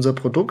unser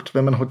Produkt.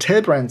 Wenn man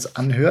Hotelbrands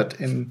anhört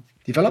im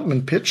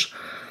Development Pitch,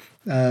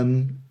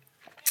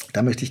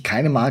 da möchte ich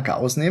keine Marke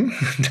ausnehmen,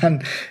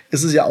 dann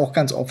ist es ja auch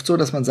ganz oft so,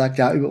 dass man sagt,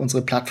 ja, über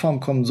unsere Plattform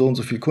kommen so und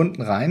so viele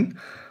Kunden rein.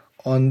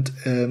 Und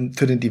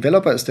für den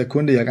Developer ist der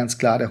Kunde ja ganz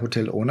klar der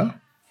Hotel-Owner.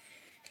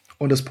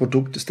 Und das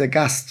Produkt ist der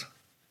Gast,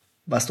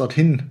 was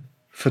dorthin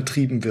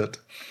vertrieben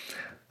wird.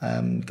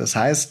 Das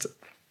heißt,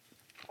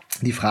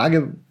 die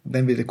Frage,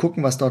 wenn wir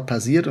gucken, was dort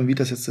passiert und wie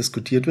das jetzt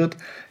diskutiert wird,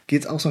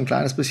 geht es auch so ein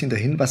kleines bisschen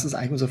dahin, was ist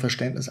eigentlich unser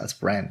Verständnis als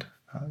Brand?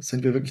 Ja,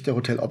 sind wir wirklich der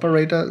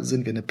Hotel-Operator?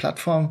 Sind wir eine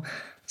Plattform?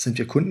 Sind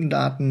wir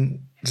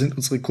Kundendaten? Sind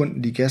unsere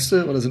Kunden die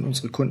Gäste oder sind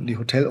unsere Kunden die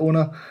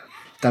Hotel-Owner?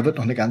 Da wird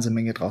noch eine ganze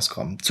Menge draus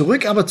kommen.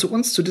 Zurück aber zu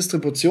uns, zur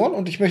Distribution.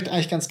 Und ich möchte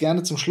eigentlich ganz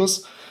gerne zum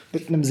Schluss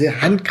mit einem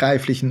sehr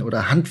handgreiflichen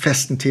oder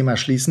handfesten Thema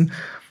schließen.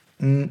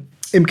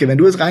 Imke, wenn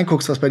du jetzt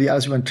reinguckst, was bei dir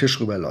alles über den Tisch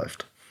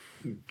rüberläuft,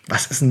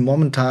 was ist denn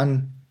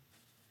momentan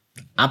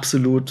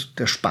absolut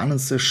der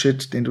spannendste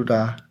Shit, den du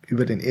da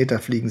über den Äther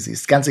fliegen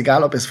siehst? Ganz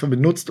egal, ob es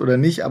benutzt oder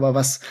nicht, aber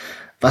was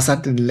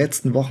hat in den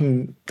letzten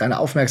Wochen deine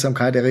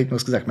Aufmerksamkeit erregt und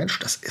hast gesagt, Mensch,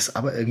 das ist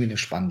aber irgendwie eine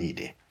spannende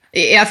Idee?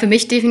 Ja, für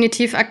mich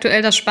definitiv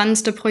aktuell das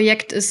spannendste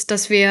Projekt ist,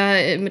 dass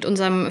wir mit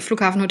unserem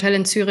Flughafenhotel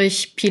in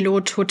Zürich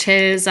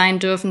Pilothotel sein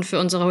dürfen für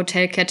unsere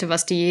Hotelkette,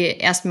 was die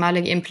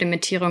erstmalige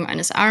Implementierung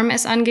eines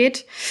RMS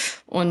angeht.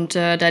 Und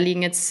da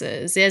liegen jetzt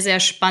sehr, sehr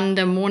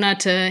spannende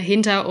Monate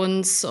hinter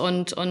uns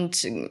und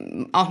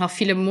auch noch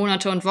viele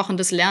Monate und Wochen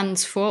des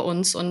Lernens vor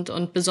uns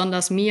und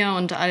besonders mir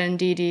und allen,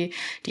 die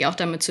auch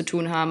damit zu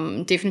tun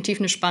haben. Definitiv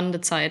eine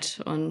spannende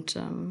Zeit und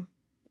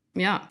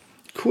ja.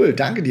 Cool,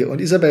 danke dir. Und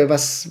Isabel,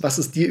 was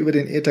ist dir über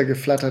den Äther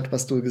geflattert,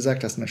 was du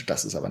gesagt hast? Mensch,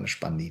 das ist aber eine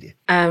spannende Idee.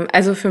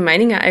 Also für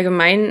Meininger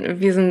allgemein,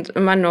 wir sind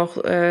immer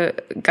noch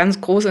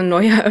ganz große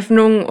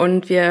Neueröffnungen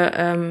und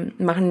wir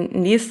machen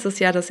nächstes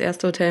Jahr das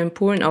erste Hotel in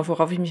Polen auf,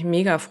 worauf ich mich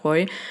mega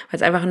freue, weil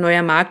es einfach ein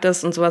neuer Markt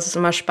ist und sowas ist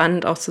immer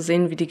spannend, auch zu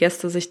sehen, wie die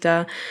Gäste sich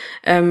da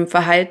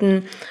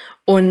verhalten.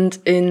 Und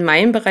in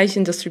meinem Bereich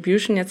in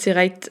Distribution jetzt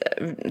direkt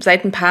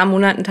seit ein paar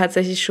Monaten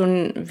tatsächlich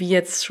schon, wie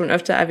jetzt schon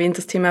öfter erwähnt,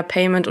 das Thema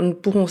Payment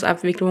und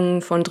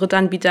Buchungsabwicklungen von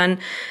Drittanbietern.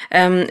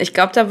 Ich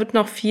glaube, da wird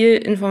noch viel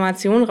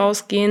Information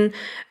rausgehen.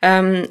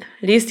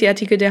 Lest die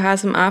Artikel der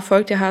HSMA,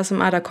 folgt der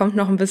HSMA, da kommt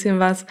noch ein bisschen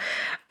was.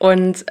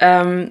 Und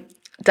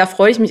da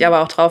freue ich mich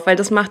aber auch drauf, weil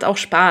das macht auch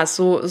Spaß,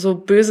 so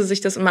böse sich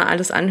das immer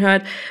alles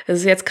anhört. Das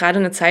ist jetzt gerade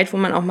eine Zeit, wo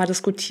man auch mal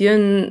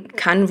diskutieren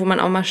kann, wo man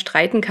auch mal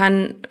streiten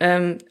kann,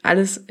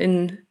 alles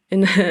in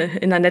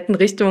einer netten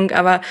Richtung,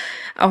 aber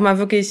auch mal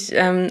wirklich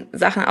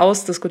Sachen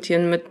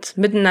ausdiskutieren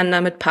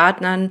miteinander, mit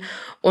Partnern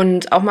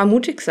und auch mal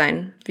mutig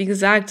sein. Wie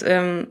gesagt,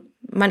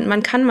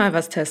 man kann mal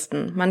was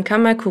testen. Man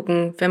kann mal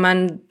gucken, wenn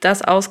man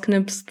das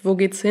ausknipst, wo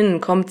geht's hin?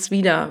 Kommt's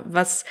wieder?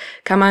 Was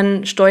kann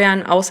man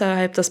steuern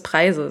außerhalb des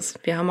Preises?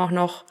 Wir haben auch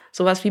noch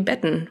sowas wie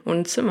Betten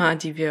und Zimmer,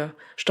 die wir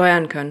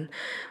steuern können.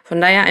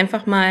 Von daher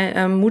einfach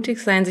mal mutig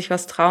sein, sich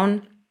was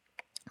trauen.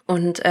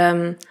 Und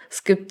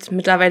es gibt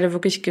mittlerweile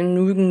wirklich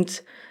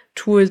genügend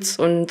Tools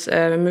und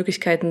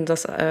Möglichkeiten,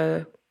 das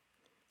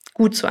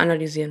gut zu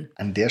analysieren.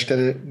 An der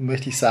Stelle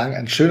möchte ich sagen,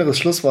 ein schöneres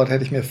Schlusswort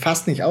hätte ich mir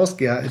fast nicht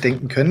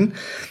ausdenken können.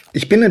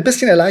 Ich bin ein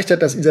bisschen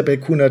erleichtert, dass Isabel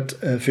Kunert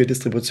für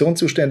Distribution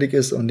zuständig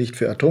ist und nicht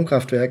für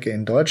Atomkraftwerke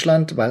in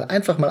Deutschland, weil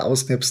einfach mal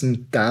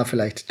ausknipsen da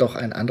vielleicht doch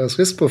ein anderes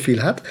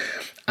Riskprofil hat.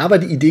 Aber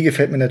die Idee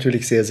gefällt mir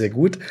natürlich sehr, sehr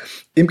gut.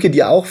 Imke,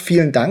 dir auch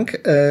vielen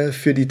Dank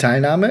für die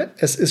Teilnahme.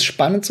 Es ist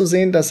spannend zu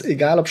sehen, dass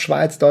egal ob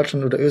Schweiz,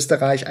 Deutschland oder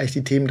Österreich, eigentlich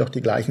die Themen doch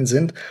die gleichen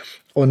sind.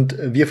 Und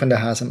wir von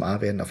der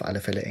HSMA werden auf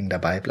alle Fälle eng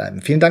dabei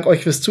bleiben. Vielen Dank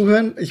euch fürs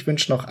Zuhören. Ich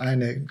wünsche noch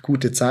eine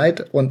gute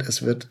Zeit und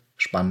es wird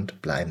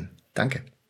spannend bleiben. Danke.